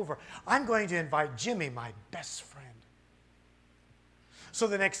invite over?" "I'm going to invite Jimmy, my best friend." So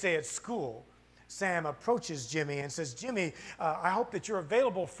the next day at school, Sam approaches Jimmy and says, "Jimmy, I hope that you're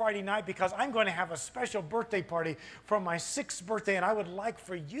available Friday night because I'm going to have a special birthday party for my 6th birthday, and I would like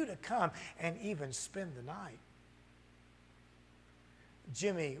for you to come and even spend the night."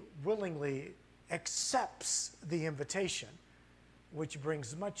 Jimmy willingly accepts the invitation, which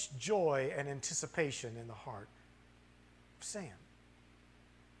brings much joy and anticipation in the heart of Sam.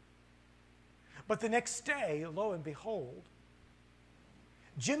 But the next day, lo and behold,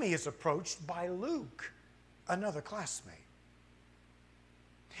 Jimmy is approached by Luke, another classmate,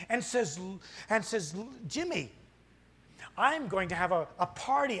 and says, "Jimmy, I'm going to have a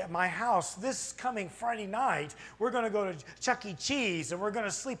party at my house this coming Friday night. We're going to go to Chuck E. Cheese, and we're going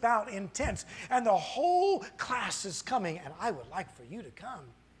to sleep out in tents, and the whole class is coming, and I would like for you to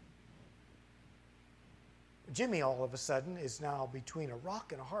come." Jimmy, all of a sudden, is now between a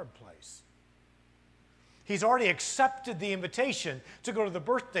rock and a hard place. He's already accepted the invitation to go to the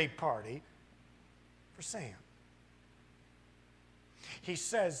birthday party for Sam. He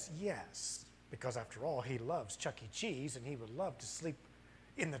says yes, because after all, he loves Chuck E. Cheese and he would love to sleep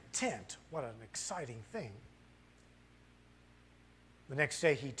in the tent. What an exciting thing. The next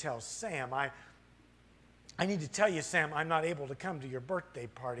day he tells Sam, I need to tell you, Sam, I'm not able to come to your birthday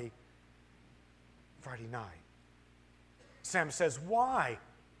party Friday night. Sam says, why?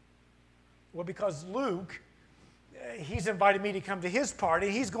 Well, because Luke, he's invited me to come to his party.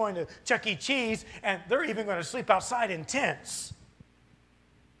 He's going to Chuck E. Cheese, and they're even going to sleep outside in tents.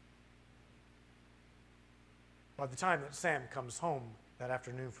 By the time that Sam comes home that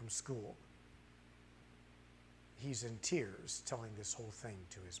afternoon from school, he's in tears telling this whole thing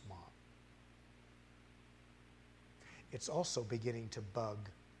to his mom. It's also beginning to bug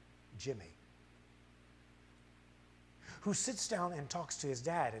Jimmy, who sits down and talks to his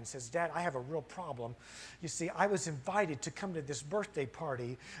dad and says, Dad, I have a real problem. You see, I was invited to come to this birthday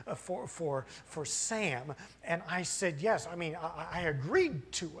party for Sam, and I said yes. I mean, I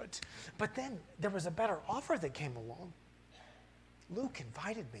agreed to it, but then there was a better offer that came along. Luke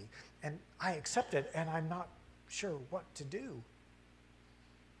invited me, and I accepted, and I'm not sure what to do.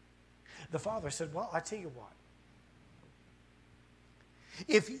 The father said, well, I tell you what.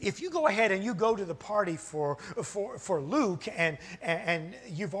 If you go ahead and you go to the party for Luke and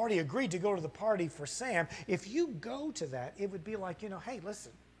you've already agreed to go to the party for Sam, if you go to that, it would be like, hey,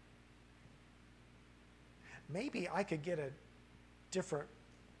 listen, maybe I could get a different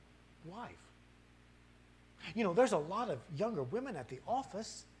wife. There's a lot of younger women at the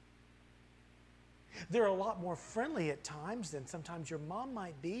office. They're a lot more friendly at times than sometimes your mom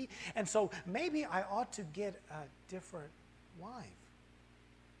might be. And so maybe I ought to get a different wife.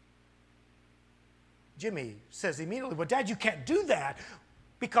 Jimmy says immediately, well, Dad, you can't do that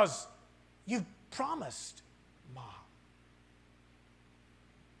because you promised Mom.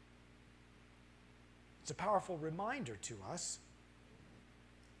 It's a powerful reminder to us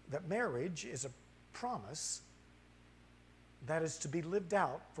that marriage is a promise that is to be lived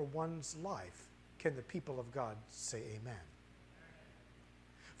out for one's life. Can the people of God say amen?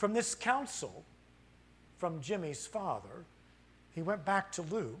 From this counsel from Jimmy's father, he went back to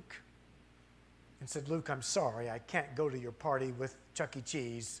Luke and said, Luke, I'm sorry, I can't go to your party with Chuck E.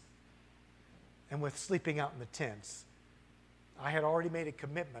 Cheese and with sleeping out in the tents. I had already made a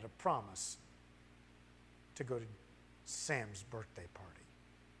commitment, a promise, to go to Sam's birthday party.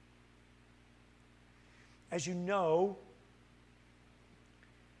 As you know,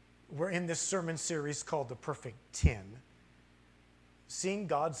 we're in this sermon series called The Perfect 10, seeing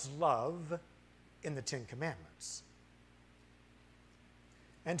God's love in the Ten Commandments.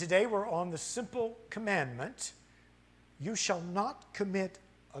 And today we're on the simple commandment, you shall not commit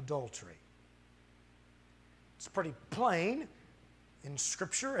adultery. It's pretty plain in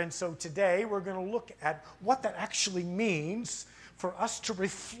Scripture, and so today we're going to look at what that actually means for us to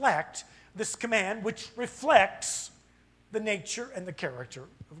reflect this command, which reflects the nature and the character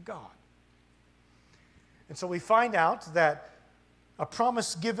of God. And so we find out that a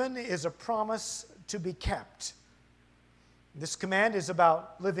promise given is a promise to be kept. This command is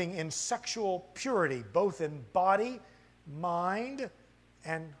about living in sexual purity, both in body, mind,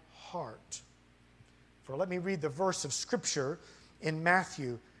 and heart. For let me read the verse of Scripture in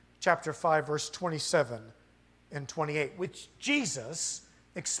Matthew chapter 5, verse 27 and 28, which Jesus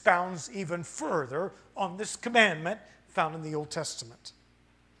expounds even further on this commandment found in the Old Testament.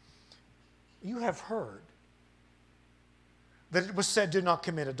 You have heard that it was said, do not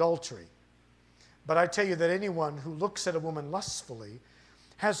commit adultery. But I tell you that anyone who looks at a woman lustfully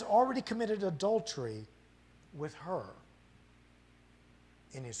has already committed adultery with her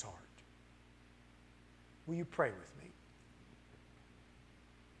in his heart. Will you pray with me?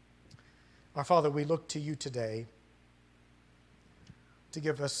 Our Father, we look to you today to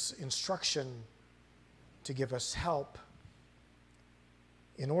give us instruction, to give us help,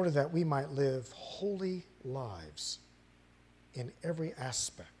 in order that we might live holy lives in every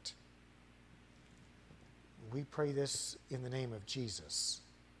aspect. We pray this in the name of Jesus.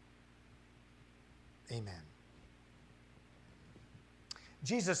 Amen.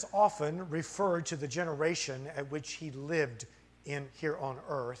 Jesus often referred to the generation at which he lived in here on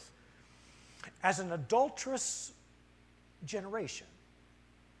earth as an adulterous generation,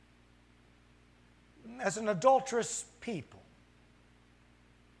 as an adulterous people.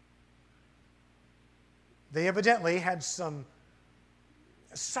 They evidently had some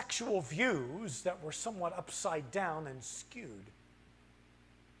sexual views that were somewhat upside down and skewed.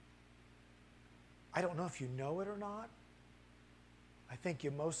 I don't know if you know it or not. I think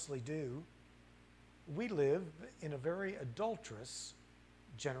you mostly do. We live in a very adulterous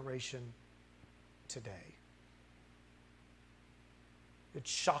generation today. It's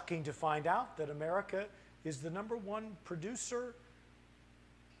shocking to find out that America is the #1 producer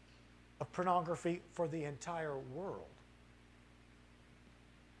of pornography for the entire world.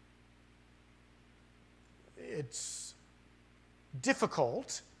 It's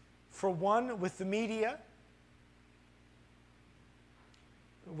difficult for one with the media,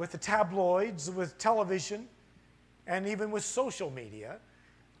 with the tabloids, with television, and even with social media,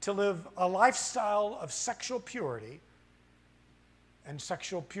 to live a lifestyle of sexual purity and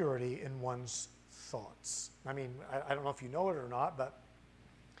sexual purity in one's thoughts. I mean, I don't know if you know it or not, but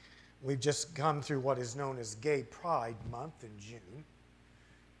we've just gone through what is known as Gay Pride Month in June.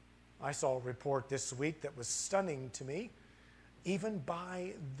 I saw a report this week that was stunning to me, even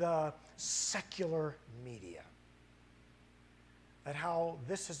by the secular media, at how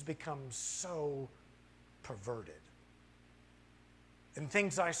this has become so perverted. And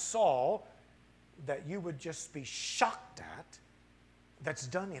things I saw that you would just be shocked at, that's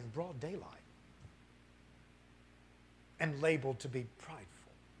done in broad daylight and labeled to be prideful.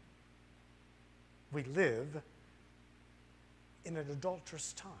 We live in an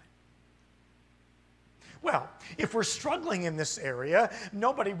adulterous time. Well, if we're struggling in this area,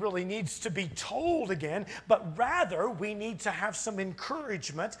 nobody really needs to be told again, but rather we need to have some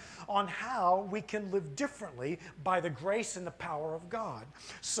encouragement on how we can live differently by the grace and the power of God.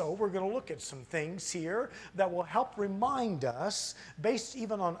 So we're going to look at some things here that will help remind us, based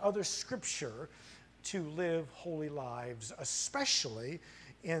even on other scripture, to live holy lives, especially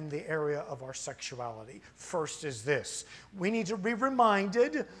in the area of our sexuality. First is this: we need to be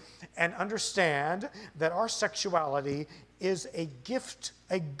reminded and understand that our sexuality is a gift,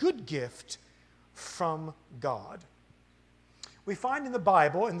 a good gift from God. We find in the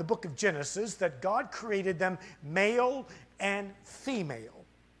Bible, in the book of Genesis, that God created them male and female.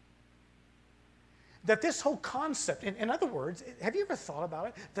 That this whole concept, in other words, have you ever thought about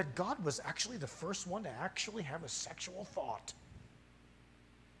it? That God was actually the first one to actually have a sexual thought.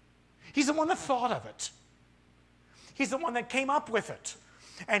 He's the one that thought of it. He's the one that came up with it.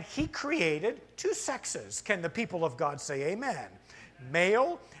 And he created two sexes. Can the people of God say amen?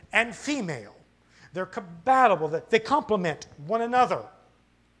 Male and female. They're compatible. They complement one another.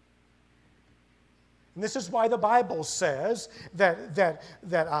 And this is why the Bible says that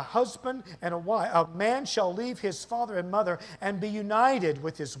a husband and a wife, a man shall leave his father and mother and be united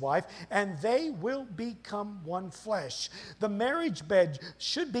with his wife, and they will become one flesh. The marriage bed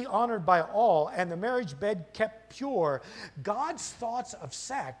should be honored by all, and the marriage bed kept pure. God's thoughts of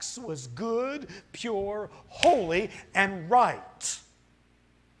sex was good, pure, holy, and right.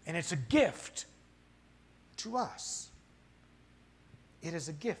 And it's a gift to us. It is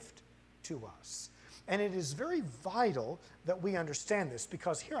a gift to us. And it is very vital that we understand this,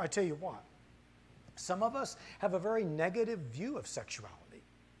 because here I tell you what, some of us have a very negative view of sexuality.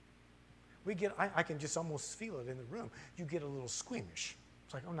 We get, I can just almost feel it in the room. You get a little squeamish.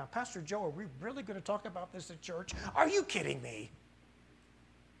 It's like, oh, now, Pastor Joe, are we really going to talk about this at church? Are you kidding me?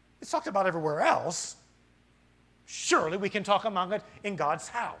 It's talked about everywhere else. Surely we can talk about it in God's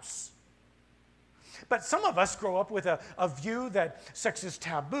house. But some of us grow up with a view that sex is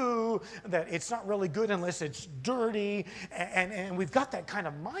taboo, that it's not really good unless it's dirty, and we've got that kind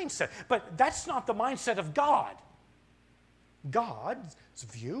of mindset. But that's not the mindset of God. God's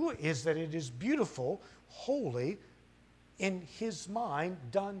view is that it is beautiful, holy, in His mind,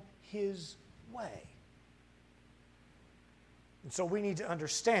 done His way. And so we need to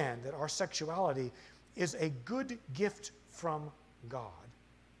understand that our sexuality is a good gift from God.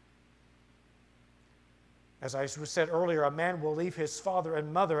 As I said earlier, a man will leave his father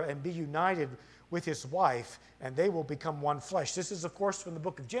and mother and be united with his wife, and they will become one flesh. This is, of course, from the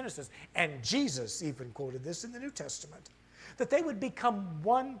book of Genesis, and Jesus even quoted this in the New Testament, that they would become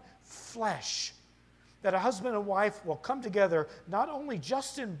one flesh, that a husband and wife will come together not only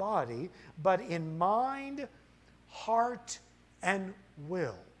just in body, but in mind, heart, and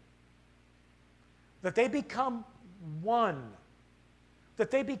will. That they become one. That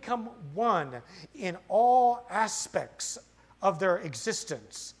they become one in all aspects of their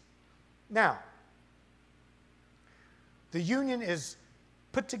existence. Now, the union is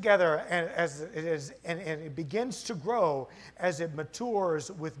put together and it begins to grow as it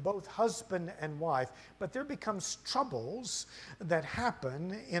matures with both husband and wife. But there becomes troubles that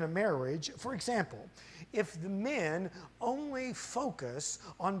happen in a marriage. For example, if the men only focus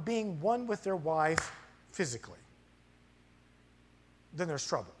on being one with their wife physically, then there's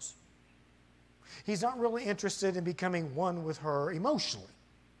troubles. He's not really interested in becoming one with her emotionally.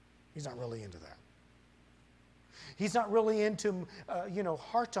 He's not really into that. He's not really into,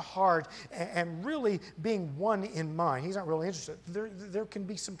 heart to heart and really being one in mind. He's not really interested. There can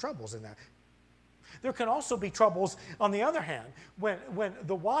be some troubles in that. There can also be troubles, on the other hand, when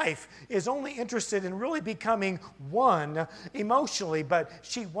the wife is only interested in really becoming one emotionally, but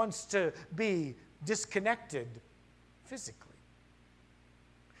she wants to be disconnected physically.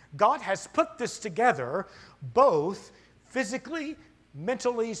 God has put this together both physically,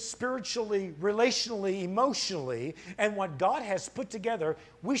 mentally, spiritually, relationally, emotionally, and what God has put together,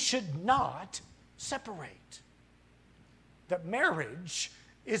 we should not separate. That marriage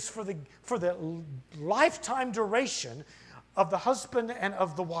is for the lifetime duration of the husband and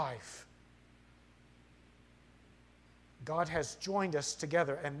of the wife. God has joined us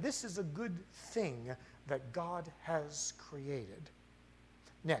together, and this is a good thing that God has created.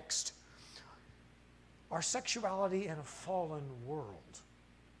 Next, our sexuality in a fallen world.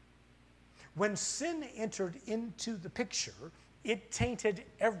 When sin entered into the picture, it tainted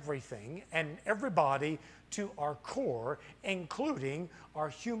everything and everybody to our core, including our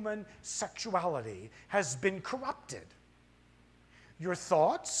human sexuality, has been corrupted. Your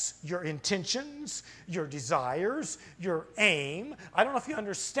thoughts, your intentions, your desires, your aim, I don't know if you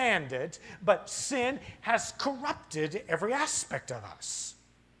understand it, but sin has corrupted every aspect of us.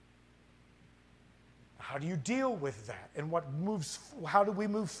 How do you deal with that? And how do we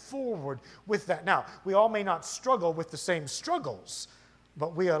move forward with that? Now, we all may not struggle with the same struggles,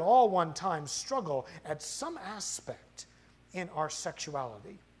 but we at all one time struggle at some aspect in our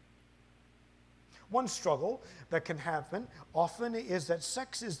sexuality. One struggle that can happen often is that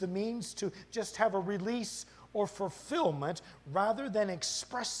sex is the means to just have a release or fulfillment rather than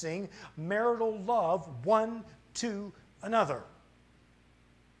expressing marital love one to another.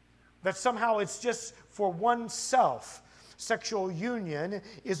 That somehow it's just for oneself. Sexual union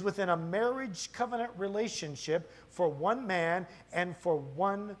is within a marriage covenant relationship for one man and for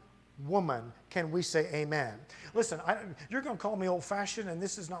one woman. Can we say amen? Listen, you're going to call me old-fashioned, and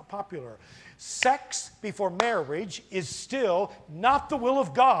this is not popular. Sex before marriage is still not the will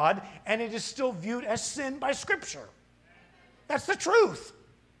of God, and it is still viewed as sin by Scripture. That's the truth.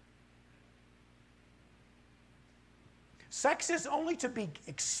 Sex is only to be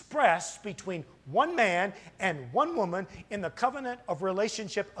expressed between one man and one woman in the covenant of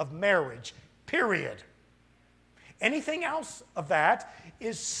relationship of marriage, period. Anything else of that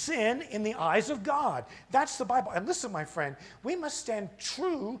is sin in the eyes of God. That's the Bible. And listen, my friend, we must stand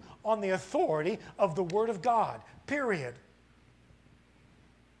true on the authority of the Word of God, period.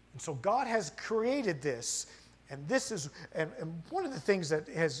 And so God has created this, and this is, and one of the things that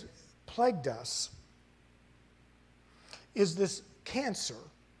has plagued us is this cancer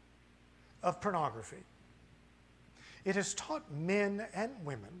of pornography. It has taught men and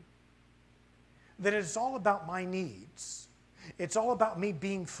women that it's all about my needs. It's all about me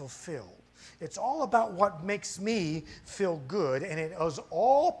being fulfilled. It's all about what makes me feel good, and it is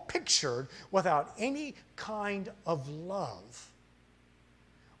all pictured without any kind of love.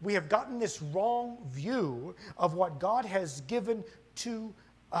 We have gotten this wrong view of what God has given to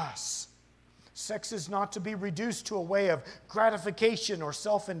us. Sex is not to be reduced to a way of gratification or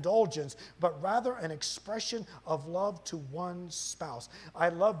self-indulgence, but rather an expression of love to one's spouse. I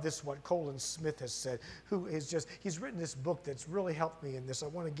love this, what Colin Smith has said, he's written this book that's really helped me in this. I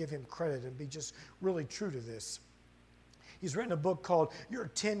want to give him credit and be just really true to this. He's written a book called Your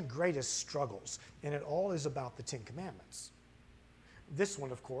 10 Greatest Struggles, and it all is about the 10 Commandments. This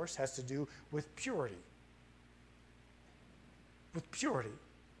one, of course, has to do with purity. With purity.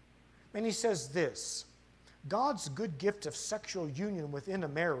 And he says this: God's good gift of sexual union within a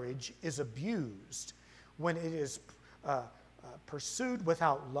marriage is abused when it is pursued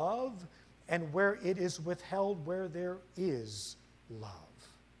without love, and where it is withheld where there is love.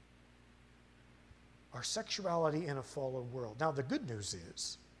 Our sexuality in a fallen world. Now, the good news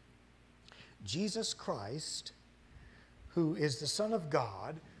is Jesus Christ, who is the Son of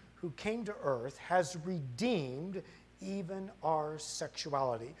God, who came to earth, has redeemed even our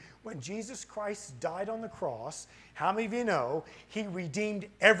sexuality. When Jesus Christ died on the cross, how many of you know he redeemed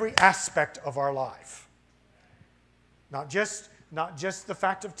every aspect of our life? Not just the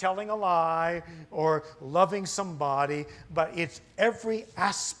fact of telling a lie or loving somebody, but it's every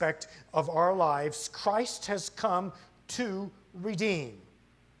aspect of our lives. Christ has come to redeem.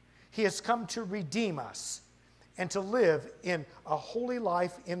 He has come to redeem us and to live in a holy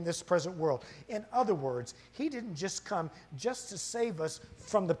life in this present world. In other words, he didn't just come just to save us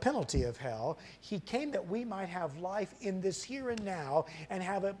from the penalty of hell. He came that we might have life in this here and now and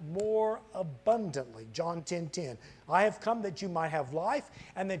have it more abundantly. John 10:10. I have come that you might have life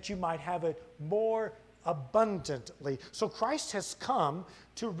and that you might have it more abundantly. So Christ has come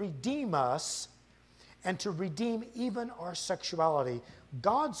to redeem us and to redeem even our sexuality.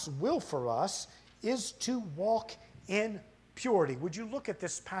 God's will for us is to walk in purity. Would you look at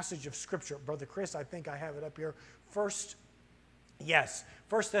this passage of Scripture? Brother Chris, I think I have it up here. First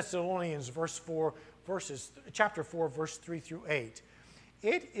Thessalonians chapter 4, verse 3 through 8.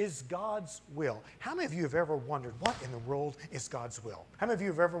 It is God's will. How many of you have ever wondered, what in the world is God's will? How many of you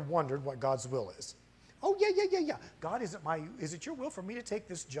have ever wondered what God's will is? Oh, yeah. God, is it your will for me to take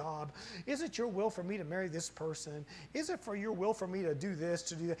this job? Is it your will for me to marry this person? Is it for your will for me to do this,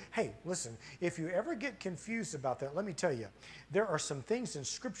 to do that? Hey, listen, if you ever get confused about that, let me tell you, there are some things in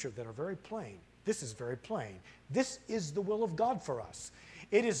Scripture that are very plain. This is very plain. This is the will of God for us.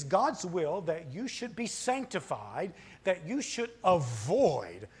 It is God's will that you should be sanctified, that you should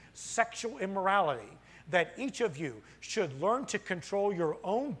avoid sexual immorality, that each of you should learn to control your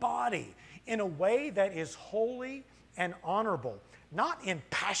own body in a way that is holy and honorable, not in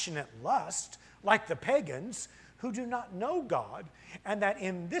passionate lust like the pagans who do not know God, and that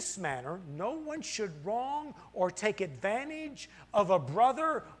in this manner no one should wrong or take advantage of a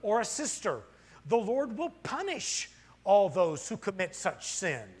brother or a sister. The Lord will punish all those who commit such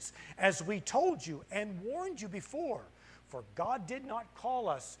sins, as we told you and warned you before. For God did not call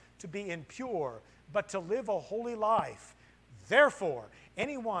us to be impure, but to live a holy life. Therefore,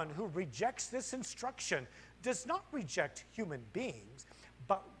 anyone who rejects this instruction does not reject human beings,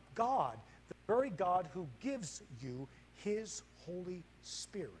 but God, the very God who gives you His Holy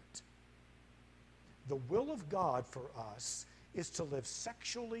Spirit. The will of God for us is to live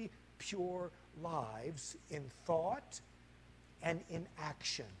sexually pure lives in thought and in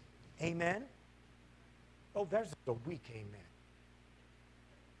action. Amen? Oh, there's a weak amen.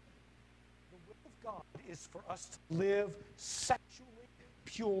 The will of God is for us to live sexually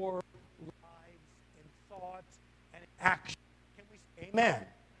pure lives in thought and in action. Can we say amen?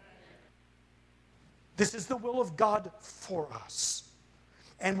 This is the will of God for us.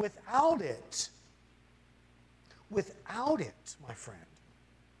 And without it, my friend,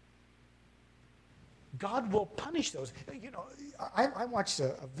 God will punish those. You know, I watched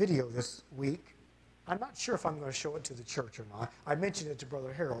a video this week. I'm not sure if I'm going to show it to the church or not. I mentioned it to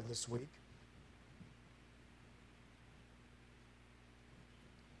Brother Harold this week.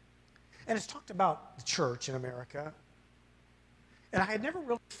 And it's talked about the church in America. And I had never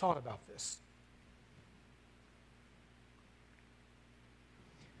really thought about this.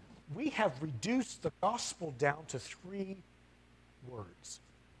 We have reduced the gospel down to 3 words.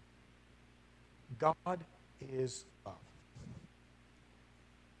 God is love.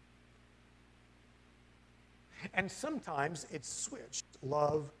 And sometimes it's switched.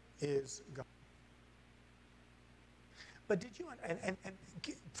 Love is God. But did you, and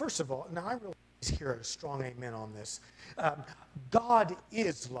first of all, now I really hear a strong amen on this. God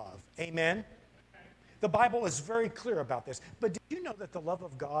is love. Amen? The Bible is very clear about this. But did you know that the love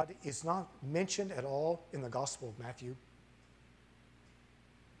of God is not mentioned at all in the Gospel of Matthew?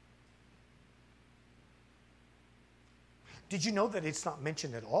 Did you know that it's not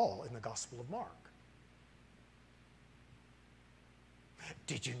mentioned at all in the Gospel of Mark?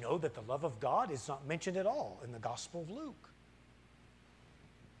 Did you know that the love of God is not mentioned at all in the Gospel of Luke?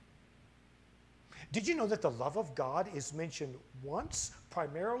 Did you know that the love of God is mentioned once,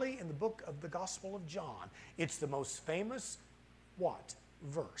 primarily in the book of the Gospel of John? It's the most famous, what?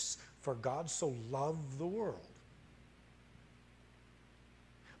 Verse. For God so loved the world.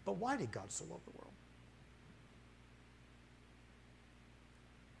 But why did God so love the world?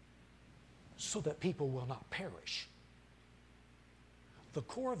 So that people will not perish. The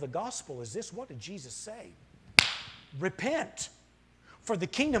core of the gospel is this. What did Jesus say? Repent, for the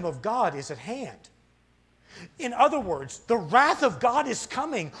kingdom of God is at hand. In other words, the wrath of God is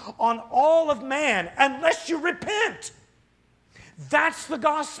coming on all of man unless you repent. That's the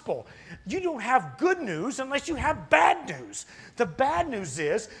gospel. You don't have good news unless you have bad news. The bad news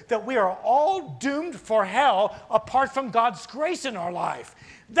is that we are all doomed for hell apart from God's grace in our life.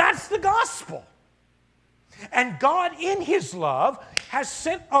 That's the gospel. And God, in His love, has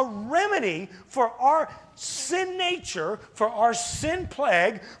sent a remedy for our sin nature, for our sin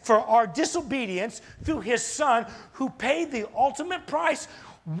plague, for our disobedience through His Son, who paid the ultimate price.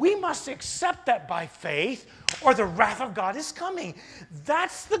 We must accept that by faith, or the wrath of God is coming.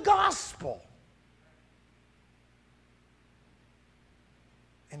 That's the gospel.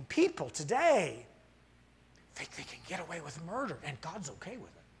 And people today think they can get away with murder, and God's okay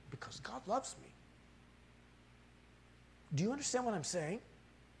with it because God loves me. Do you understand what I'm saying?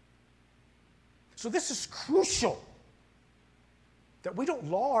 So this is crucial. That we don't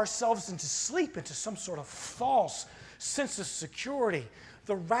lull ourselves into sleep, into some sort of false sense of security.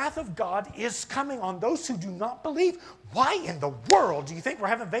 The wrath of God is coming on those who do not believe. Why in the world do you think we're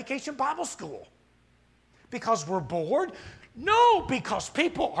having vacation Bible school? Because we're bored? No, because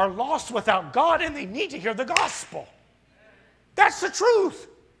people are lost without God and they need to hear the gospel. That's the truth.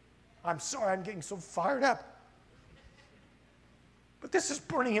 I'm sorry I'm getting so fired up. But this is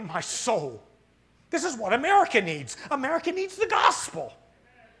burning in my soul. This is what America needs. America needs the gospel.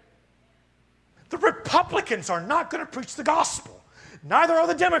 The Republicans are not going to preach the gospel. Neither are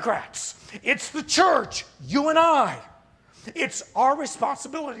the Democrats. It's the church, you and I. It's our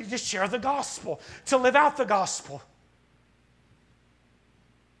responsibility to share the gospel, to live out the gospel.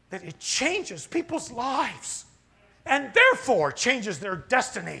 That it changes people's lives and therefore changes their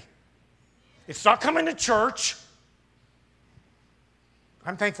destiny. It's not coming to church.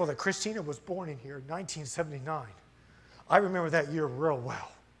 I'm thankful that Christina was born in here in 1979. I remember that year real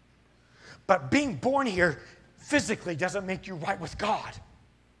well. But being born here physically doesn't make you right with God.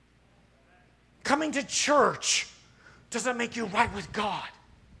 Coming to church doesn't make you right with God.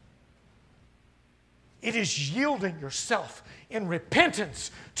 It is yielding yourself in repentance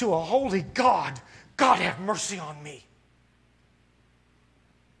to a holy God. God, have mercy on me.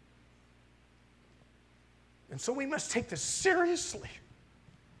 And so we must take this seriously.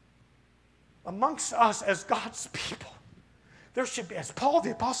 Amongst us as God's people, there should be, as Paul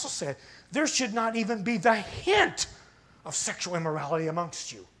the Apostle said, there should not even be the hint of sexual immorality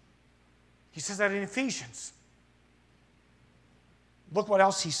amongst you. He says that in Ephesians. Look what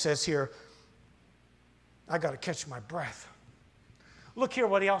else he says here. I got to catch my breath. Look here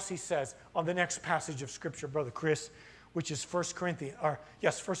what else he says on the next passage of Scripture, Brother Chris, which is 1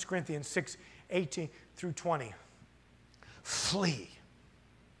 Corinthians 6, 18 through 20. Flee.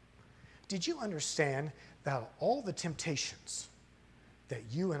 Did you understand that all the temptations that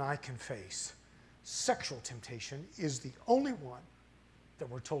you and I can face, sexual temptation is the only one that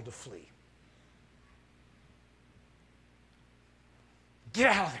we're told to flee? Get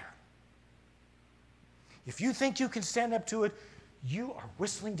out of there. If you think you can stand up to it, you are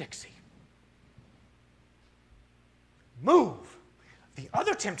whistling Dixie. Move. The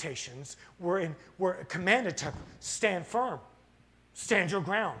other temptations were commanded to stand firm, stand your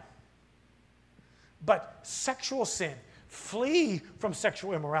ground. But sexual sin, flee from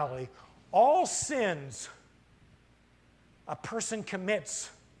sexual immorality. All sins a person commits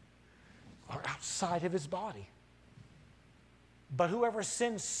are outside of his body. But whoever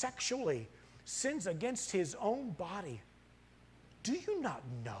sins sexually sins against his own body. Do you not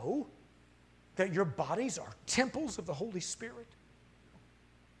know that your bodies are temples of the Holy Spirit,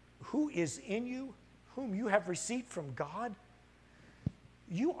 who is in you, whom you have received from God?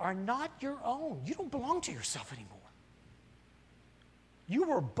 You are not your own. You don't belong to yourself anymore. You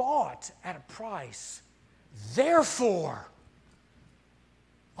were bought at a price. Therefore,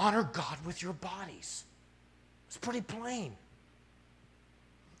 honor God with your bodies. It's pretty plain.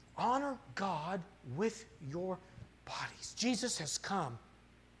 Honor God with your bodies. Jesus has come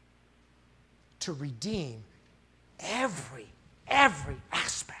to redeem every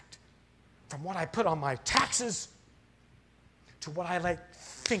aspect, from what I put on my taxes to what I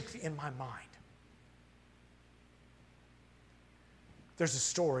think in my mind. There's a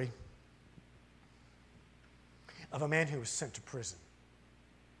story of a man who was sent to prison.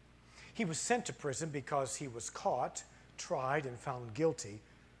 He was sent to prison because he was caught, tried, and found guilty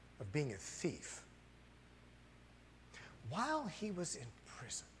of being a thief. While he was in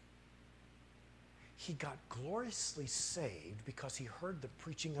prison, he got gloriously saved because he heard the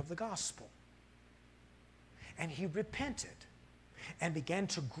preaching of the gospel. And he repented and began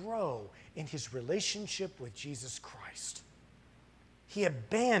to grow in his relationship with Jesus Christ. He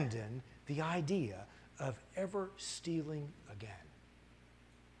abandoned the idea of ever stealing again.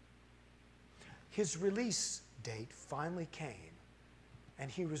 His release date finally came, and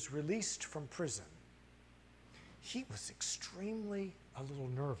he was released from prison. He was extremely a little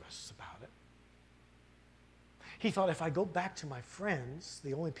nervous about it. He thought, if I go back to my friends,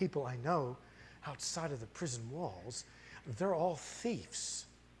 the only people I know outside of the prison walls, they're all thieves.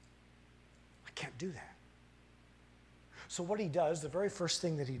 I can't do that. So what he does, the very first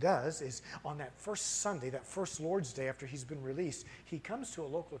thing that he does is on that first Sunday, that first Lord's Day after he's been released, he comes to a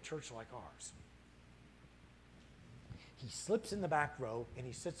local church like ours. He slips in the back row and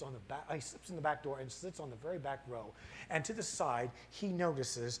he sits on the back. He slips in the back door and sits on the very back row. And to the side, he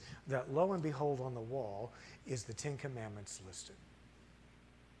notices that lo and behold, on the wall is the Ten Commandments listed.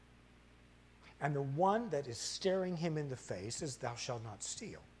 And the one that is staring him in the face is, "Thou shalt not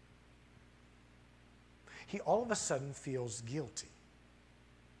steal." He all of a sudden feels guilty.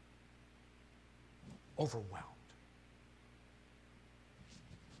 overwhelmed,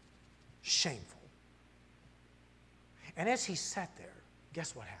 shameful. And as he sat there,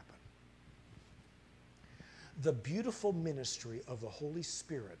 guess what happened? The beautiful ministry of the Holy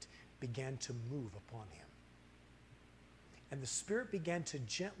Spirit began to move upon him. And the Spirit began to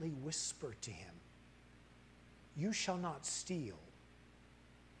gently whisper to him, "You shall not steal,"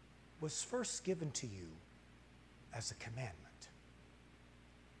 was first given to you as a commandment.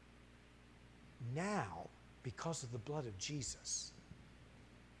 Now, because of the blood of Jesus,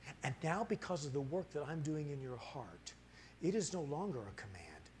 and now because of the work that I'm doing in your heart, it is no longer a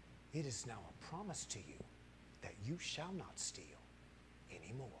command. It is now a promise to you that you shall not steal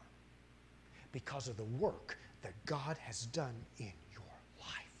anymore, because of the work that God has done in your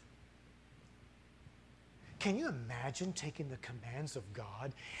life. Can you imagine taking the commands of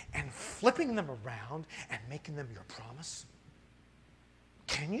God and flipping them around and making them your promise?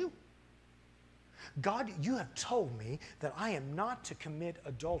 Can you? God, you have told me that I am not to commit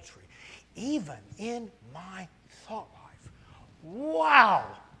adultery, even in my thought life.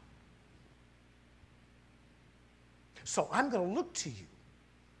 Wow! So I'm going to look to you.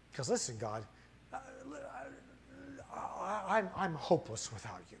 Because listen, God, I'm hopeless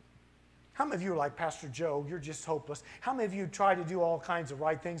without you. How many of you are like Pastor Joe? You're just hopeless. How many of you try to do all kinds of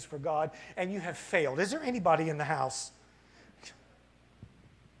right things for God and you have failed? Is there anybody in the house?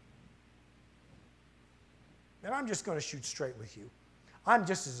 And I'm just going to shoot straight with you. I'm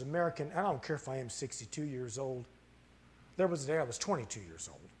just as American, and I don't care if I am 62 years old. There was a day I was 22 years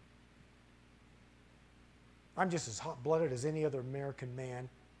old. I'm just as hot-blooded as any other American man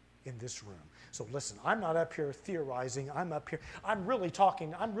in this room. So listen, I'm not up here theorizing. I'm up here. I'm really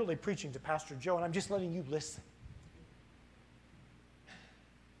talking. I'm really preaching to Pastor Joe, and I'm just letting you listen.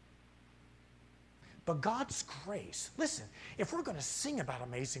 But God's grace, listen, if we're going to sing about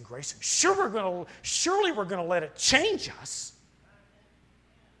amazing grace, surely we're going to let it change us.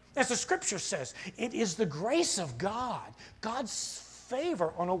 As the scripture says, it is the grace of God, God's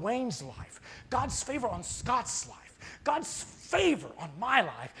favor on Wayne's life, God's favor on Scott's life, God's favor on my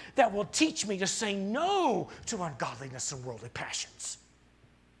life that will teach me to say no to ungodliness and worldly passions.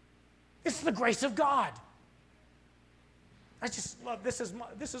 It's the grace of God. I just love, this is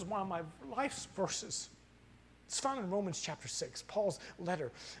one of my life's verses. It's found in Romans chapter 6, Paul's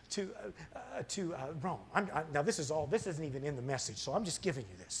letter to Rome. Now this isn't even in the message, so I'm just giving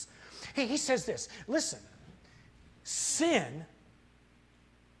you this. He says this, listen, sin,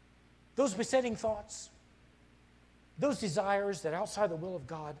 those besetting thoughts, those desires that are outside the will of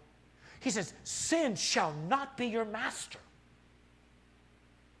God, he says, sin shall not be your master.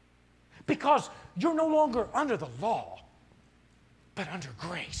 Because you're no longer under the law, but under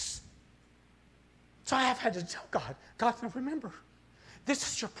grace. So I have had to tell God, now remember, this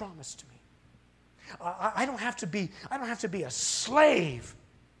is your promise to me. I don't have to be a slave.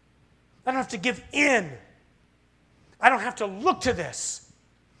 I don't have to give in. I don't have to look to this.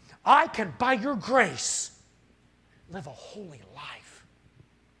 I can, by your grace, live a holy life.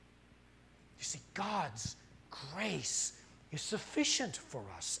 You see, God's grace is sufficient for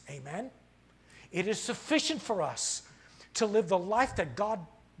us. Amen? It is sufficient for us to live the life that God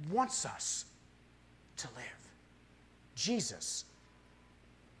wants us to live. Jesus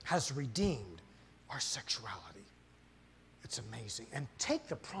has redeemed our sexuality. It's amazing. And take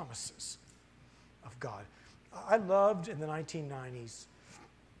the promises of God. I loved in the 1990s,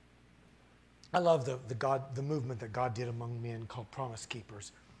 I love the movement that God did among men called Promise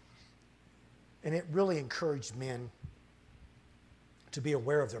Keepers. And it really encouraged men to be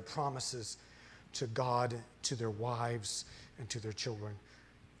aware of their promises to God, to their wives, and to their children.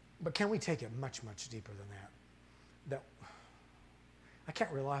 But can we take it much, much deeper than that? That I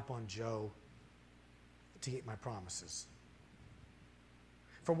can't rely upon Joe to keep my promises.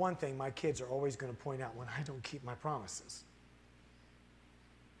 For one thing, my kids are always going to point out when I don't keep my promises.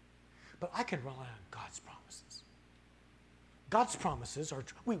 But I can rely on God's promises. God's promises are,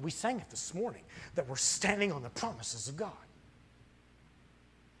 we sang it this morning, that we're standing on the promises of God.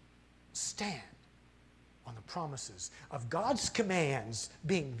 Stand on the promises of God's commands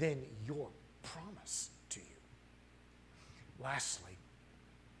being then your promise to you. Lastly,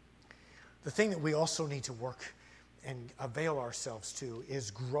 the thing that we also need to work and avail ourselves to is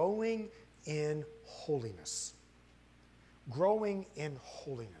growing in holiness. Growing in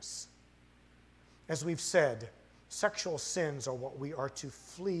holiness. As we've said, sexual sins are what we are to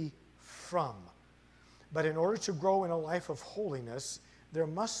flee from. But in order to grow in a life of holiness, there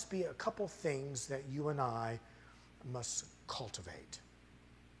must be a couple things that you and I must cultivate.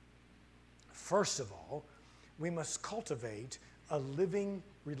 First of all, we must cultivate a living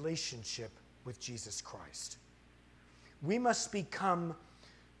relationship with Jesus Christ. We must become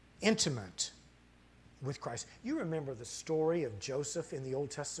intimate with Christ. You remember the story of Joseph in the Old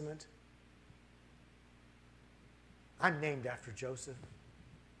Testament? I'm named after Joseph.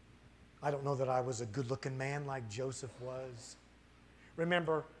 I don't know that I was a good-looking man like Joseph was.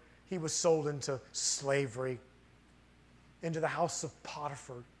 Remember, he was sold into slavery, into the house of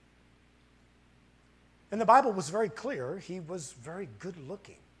Potiphar. And the Bible was very clear, he was very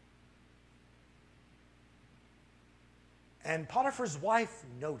good-looking. And Potiphar's wife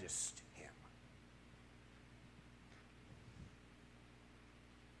noticed him.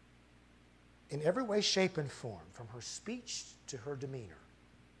 In every way, shape, and form, from her speech to her demeanor,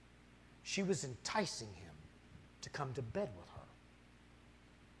 she was enticing him to come to bed with her.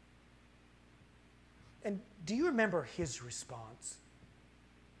 And do you remember his response?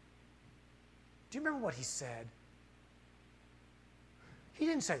 Do you remember what he said? He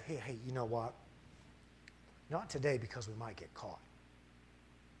didn't say, hey, you know what? Not today because we might get caught.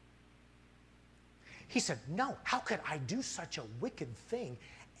 He said, no, how could I do such a wicked thing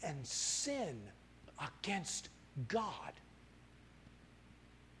and sin against God?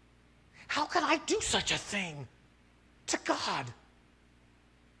 How could I do such a thing to God?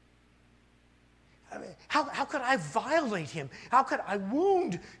 I mean, how could I violate him? How could I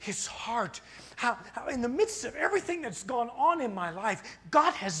wound his heart? How in the midst of everything that's gone on in my life,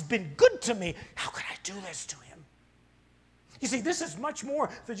 God has been good to me. How could I do this to him? You see, this is much more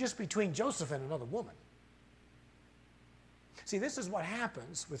than just between Joseph and another woman. See, this is what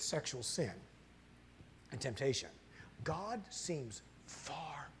happens with sexual sin and temptation. God seems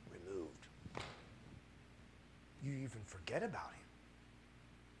far removed. You even forget about him.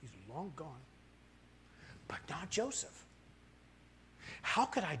 He's long gone. But not Joseph. How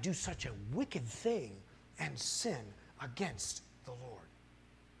could I do such a wicked thing and sin against the Lord?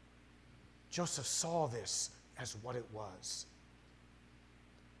 Joseph saw this as what it was.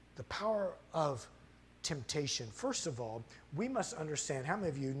 The power of temptation. First of all, we must understand, how many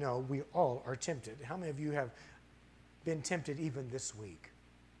of you know we all are tempted? How many of you have been tempted even this week?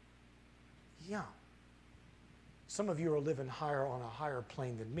 Yeah. Some of you are living higher on a higher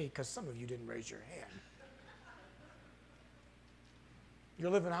plane than me because some of you didn't raise your hand. You're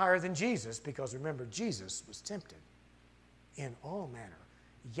living higher than Jesus because remember, Jesus was tempted in all manner,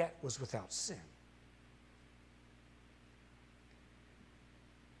 yet was without sin.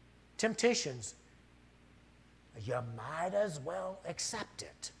 Temptations, you might as well accept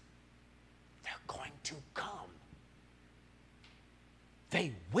it. They're going to come.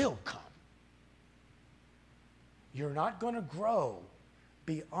 They will come. You're not going to grow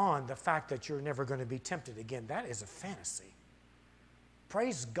beyond the fact that you're never going to be tempted again. That is a fantasy.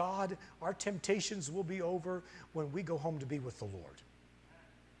 Praise God, our temptations will be over when we go home to be with the Lord.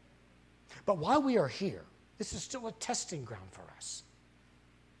 But while we are here, this is still a testing ground for us.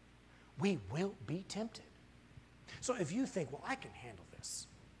 We will be tempted. So if you think, well, I can handle this,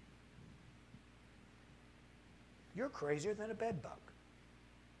 you're crazier than a bed bug.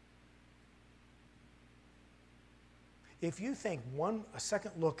 If you think a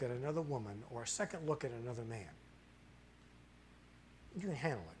second look at another woman or a second look at another man, you can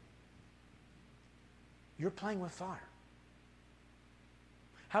handle it. You're playing with fire.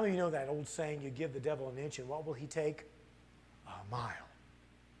 How many of you know that old saying, you give the devil an inch and what will he take? A mile.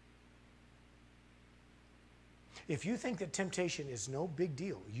 If you think that temptation is no big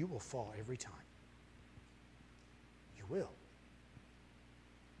deal, you will fall every time. You will.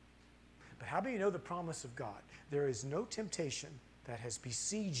 But how many of you know the promise of God? There is no temptation that has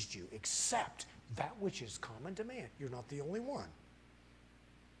besieged you except that which is common to man. You're not the only one.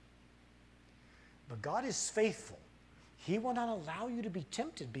 But God is faithful. He will not allow you to be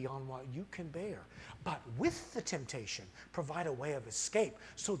tempted beyond what you can bear. But with the temptation, provide a way of escape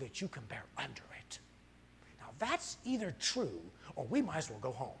so that you can bear under it. Now that's either true or we might as well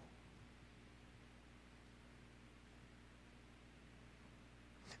go home.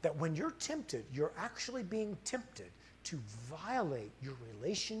 That when you're tempted, you're actually being tempted to violate your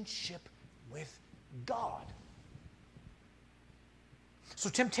relationship with God. So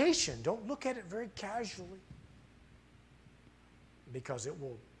temptation, don't look at it very casually because it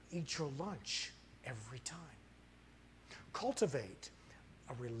will eat your lunch every time. Cultivate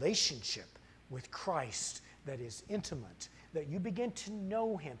a relationship with Christ that is intimate, that you begin to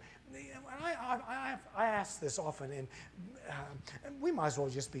know him. I ask this often, and we might as well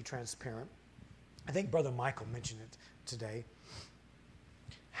just be transparent. I think Brother Michael mentioned it today.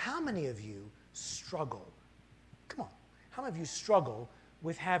 How many of you struggle? Come on. How many of you struggle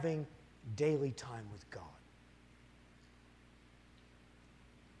with having daily time with God?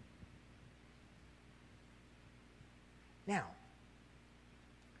 Now,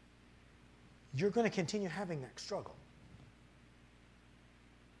 you're going to continue having that struggle.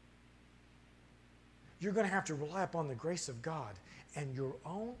 You're going to have to rely upon the grace of God and your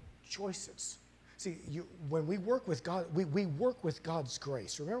own choices. See, when we work with God, we work with God's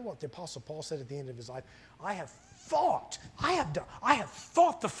grace. Remember what the Apostle Paul said at the end of his life? I have fought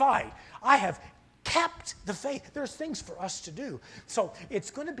the fight. I have kept the faith. There's things for us to do. So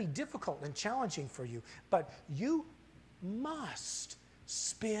it's going to be difficult and challenging for you, but you must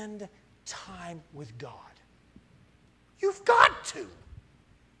spend time with God. You've got to.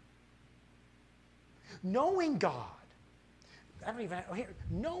 Knowing God,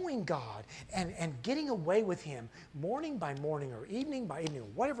 knowing God and getting away with Him morning by morning or evening by evening,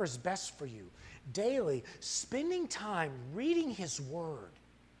 whatever is best for you, daily, spending time reading His Word.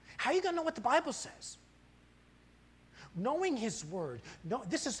 How are you going to know what the Bible says? Knowing His Word.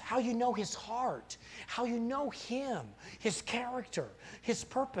 This is how you know His heart, how you know Him, His character, His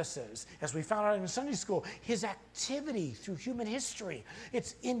purposes. As we found out in Sunday school, His activity through human history.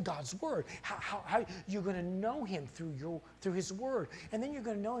 It's in God's Word. How you're going to know Him through His Word. And then you're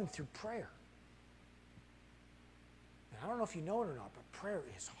going to know Him through prayer. And I don't know if you know it or not, but prayer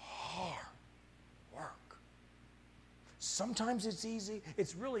is hard work. Sometimes it's easy.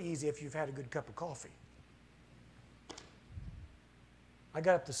 It's really easy if you've had a good cup of coffee. I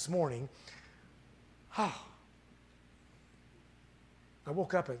got up this morning. I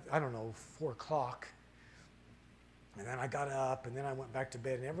woke up at, 4 o'clock. And then I got up, and then I went back to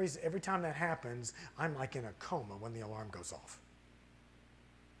bed. And every time that happens, I'm like in a coma when the alarm goes off.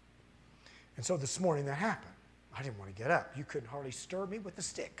 And so this morning that happened. I didn't want to get up. You couldn't hardly stir me with a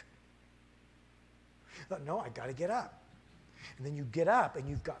stick. I thought, no, I got to get up. And then you get up, and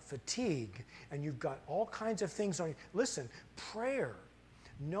you've got fatigue, and you've got all kinds of things on you. Listen, prayer,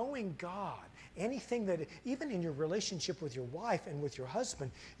 knowing God, anything that, even in your relationship with your wife and with your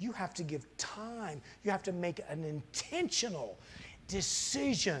husband, you have to give time. You have to make an intentional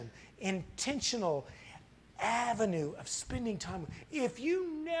decision, intentional avenue of spending time. If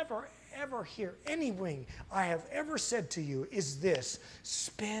you never, ever hear anything I have ever said to you is this: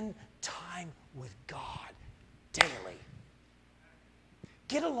 spend time with God daily.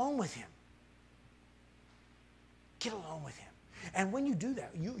 Get alone with Him. Get alone with Him. And when you do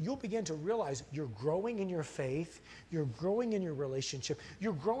that, you'll begin to realize you're growing in your faith, you're growing in your relationship,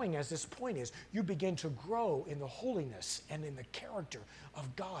 you're growing, as this point is, you begin to grow in the holiness and in the character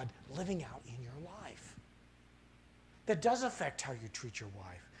of God living out in your life. That does affect how you treat your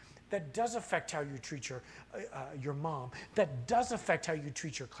wife. That does affect how you treat your mom. That does affect how you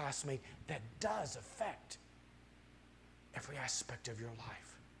treat your classmate. That does affect every aspect of your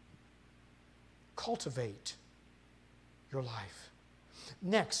life. Cultivate your life.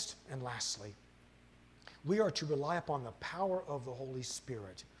 Next and lastly, we are to rely upon the power of the Holy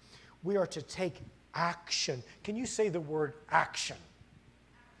Spirit. We are to take action. Can you say the word action?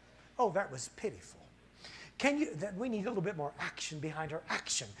 Oh, that was pitiful. We need a little bit more action behind our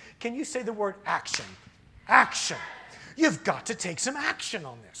action. Can you say the word action? Action. You've got to take some action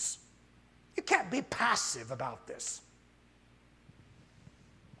on this. You can't be passive about this.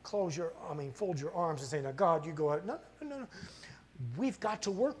 Fold your arms and say, now God, you go ahead. No. We've got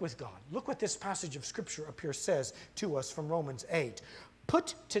to work with God. Look what this passage of Scripture up here says to us from Romans 8.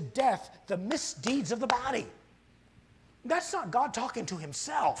 Put to death the misdeeds of the body. That's not God talking to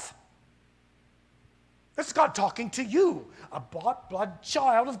Himself. That's God talking to you, a bought blood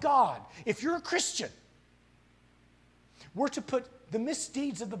child of God. If you're a Christian, we're to put the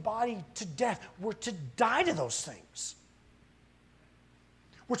misdeeds of the body to death. We're to die to those things.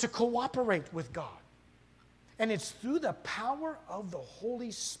 We're to cooperate with God. And it's through the power of the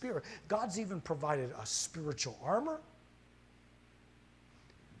Holy Spirit. God's even provided a spiritual armor.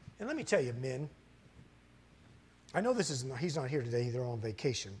 And let me tell you, men, I know he's not here today. They're on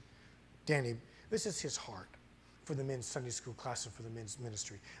vacation. Danny, this is his heart for the men's Sunday school class and for the men's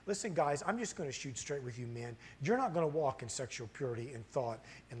ministry. Listen, guys, I'm just going to shoot straight with you, men. You're not going to walk in sexual purity in thought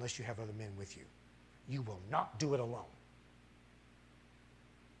unless you have other men with you. You will not do it alone.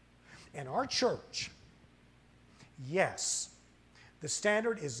 In our church, yes, the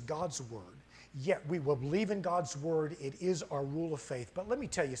standard is God's Word. Yet we will believe in God's Word. It is our rule of faith. But let me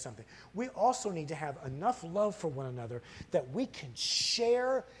tell you something. We also need to have enough love for one another that we can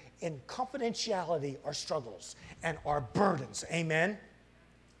share in confidentiality our struggles and our burdens. Amen?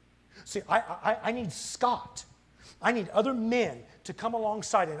 See, I need Scott. I need other men to come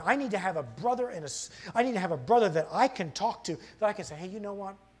alongside, and I need to have a brother I need to have a brother that I can talk to, that I can say, hey, you know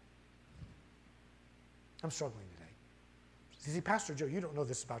what? I'm struggling today. See, Pastor Joe, you don't know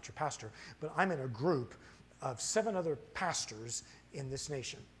this about your pastor, but I'm in a group of 7 other pastors in this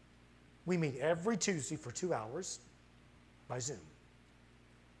nation. We meet every Tuesday for 2 hours by Zoom.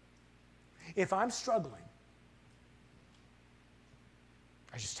 If I'm struggling,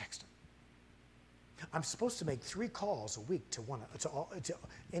 I just text them. I'm supposed to make 3 calls a week to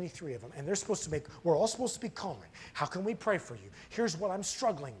any 3 of them, and we're all supposed to be calling. How can we pray for you? Here's what I'm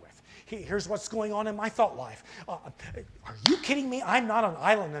struggling with. Here's what's going on in my thought life. Are you kidding me? I'm not an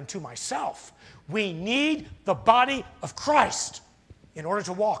island unto myself. We need the body of Christ in order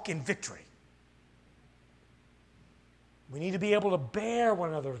to walk in victory. We need to be able to bear one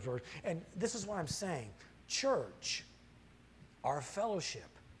another's burden. And this is what I'm saying. Church, our fellowship,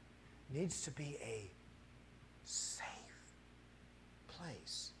 needs to be a safe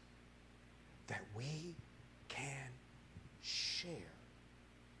place that we can share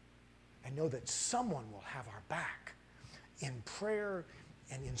and know that someone will have our back in prayer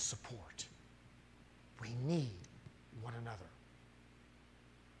and in support. We need one another.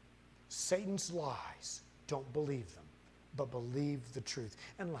 Satan's lies, don't believe them, but believe the truth.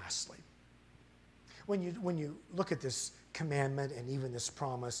 And lastly, when you look at this commandment and even this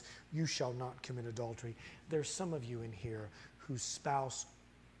promise, you shall not commit adultery, there's some of you in here whose spouse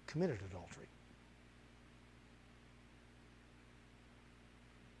committed adultery.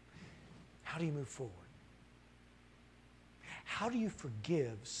 How do you move forward? How do you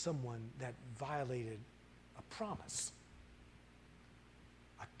forgive someone that violated a promise,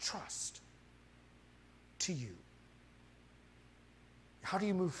 a trust to you? How do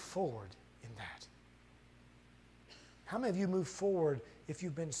you move forward in that? How many of you move forward if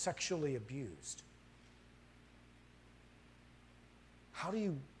you've been sexually abused? How do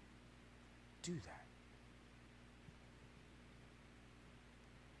you do that?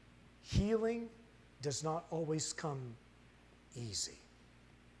 Healing does not always come easy.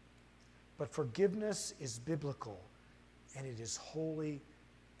 But forgiveness is biblical, and it is holy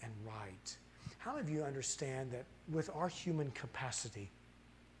and right. How many of you understand that with our human capacity,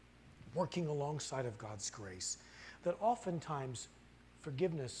 working alongside of God's grace, that oftentimes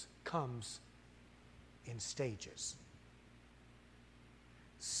forgiveness comes in stages,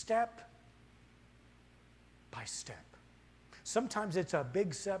 step by step. Sometimes it's a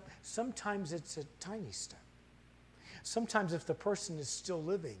big step, sometimes it's a tiny step. Sometimes if the person is still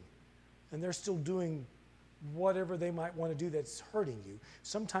living and they're still doing whatever they might want to do that's hurting you,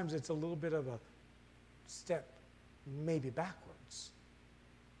 sometimes it's a little bit of a step maybe backwards.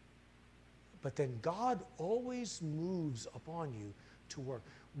 But then God always moves upon you to work.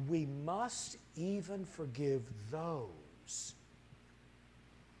 We must even forgive those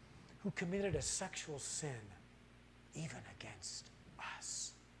who committed a sexual sin even against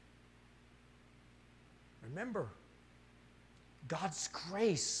us. Remember, God's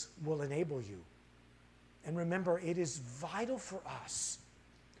grace will enable you. And remember, it is vital for us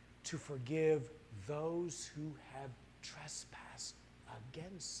to forgive those who have trespassed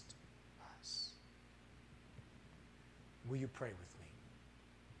against us. Will you pray with me?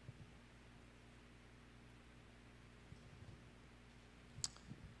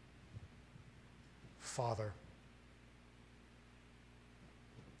 Father,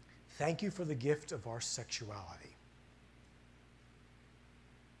 thank you for the gift of our sexuality.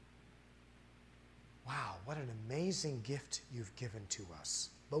 Wow, what an amazing gift you've given to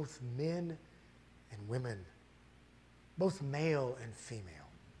us, both men and women, both male and female.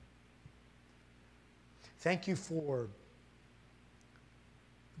 Thank you for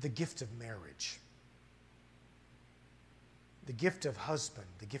the gift of marriage, the gift of husband,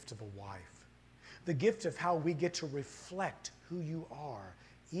 the gift of a wife, the gift of how we get to reflect who you are,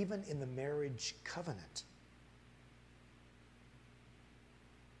 even in the marriage covenant.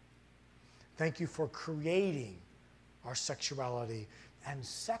 Thank you for creating our sexuality and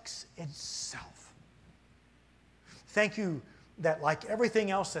sex itself. Thank you that, like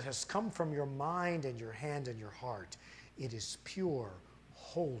everything else that has come from your mind and your hand and your heart, it is pure,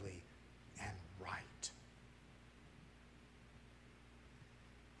 holy, and right.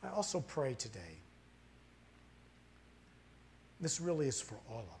 I also pray today, this really is for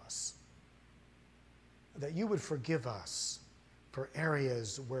all of us, that you would forgive us for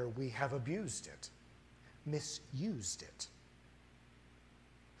areas where we have abused it, misused it,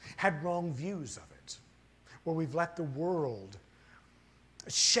 had wrong views of it, where we've let the world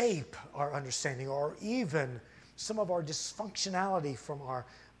shape our understanding, or even some of our dysfunctionality from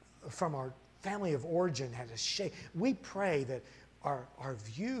our family of origin had a shape. We pray that our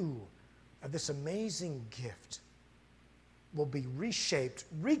view of this amazing gift will be reshaped,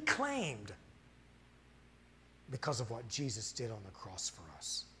 reclaimed, because of what Jesus did on the cross for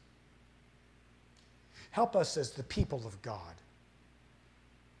us. Help us as the people of God,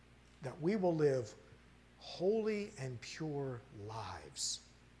 that we will live holy and pure lives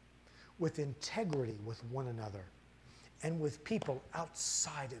with integrity with one another and with people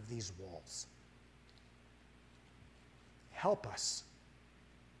outside of these walls. Help us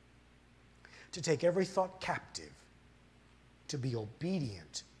to take every thought captive, to be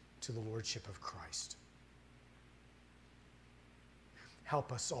obedient to the Lordship of Christ.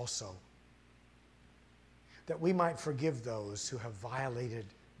 Help us also that we might forgive those who have violated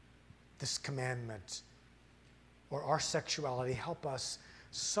this commandment or our sexuality. Help us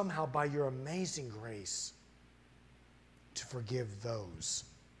somehow by your amazing grace to forgive those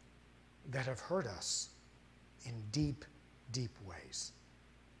that have hurt us in deep, deep ways.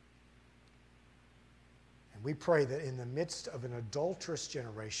 And we pray that in the midst of an adulterous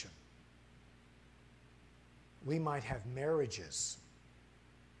generation, we might have marriages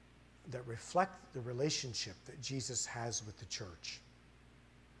that reflect the relationship that Jesus has with the church.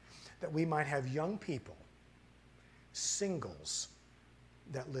 That we might have young people, singles,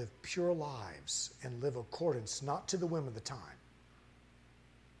 that live pure lives and live accordance not to the whim of the time,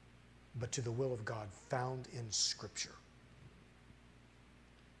 but to the will of God found in Scripture.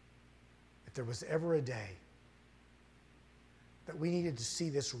 If there was ever a day that we needed to see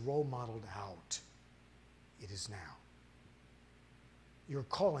this role modeled out, it is now. You're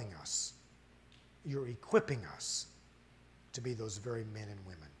calling us, you're equipping us to be those very men and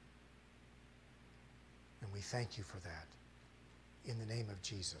women. And we thank you for that in the name of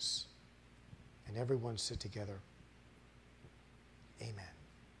Jesus. And everyone sit together. Amen.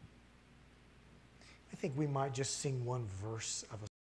 I think we might just sing one verse of a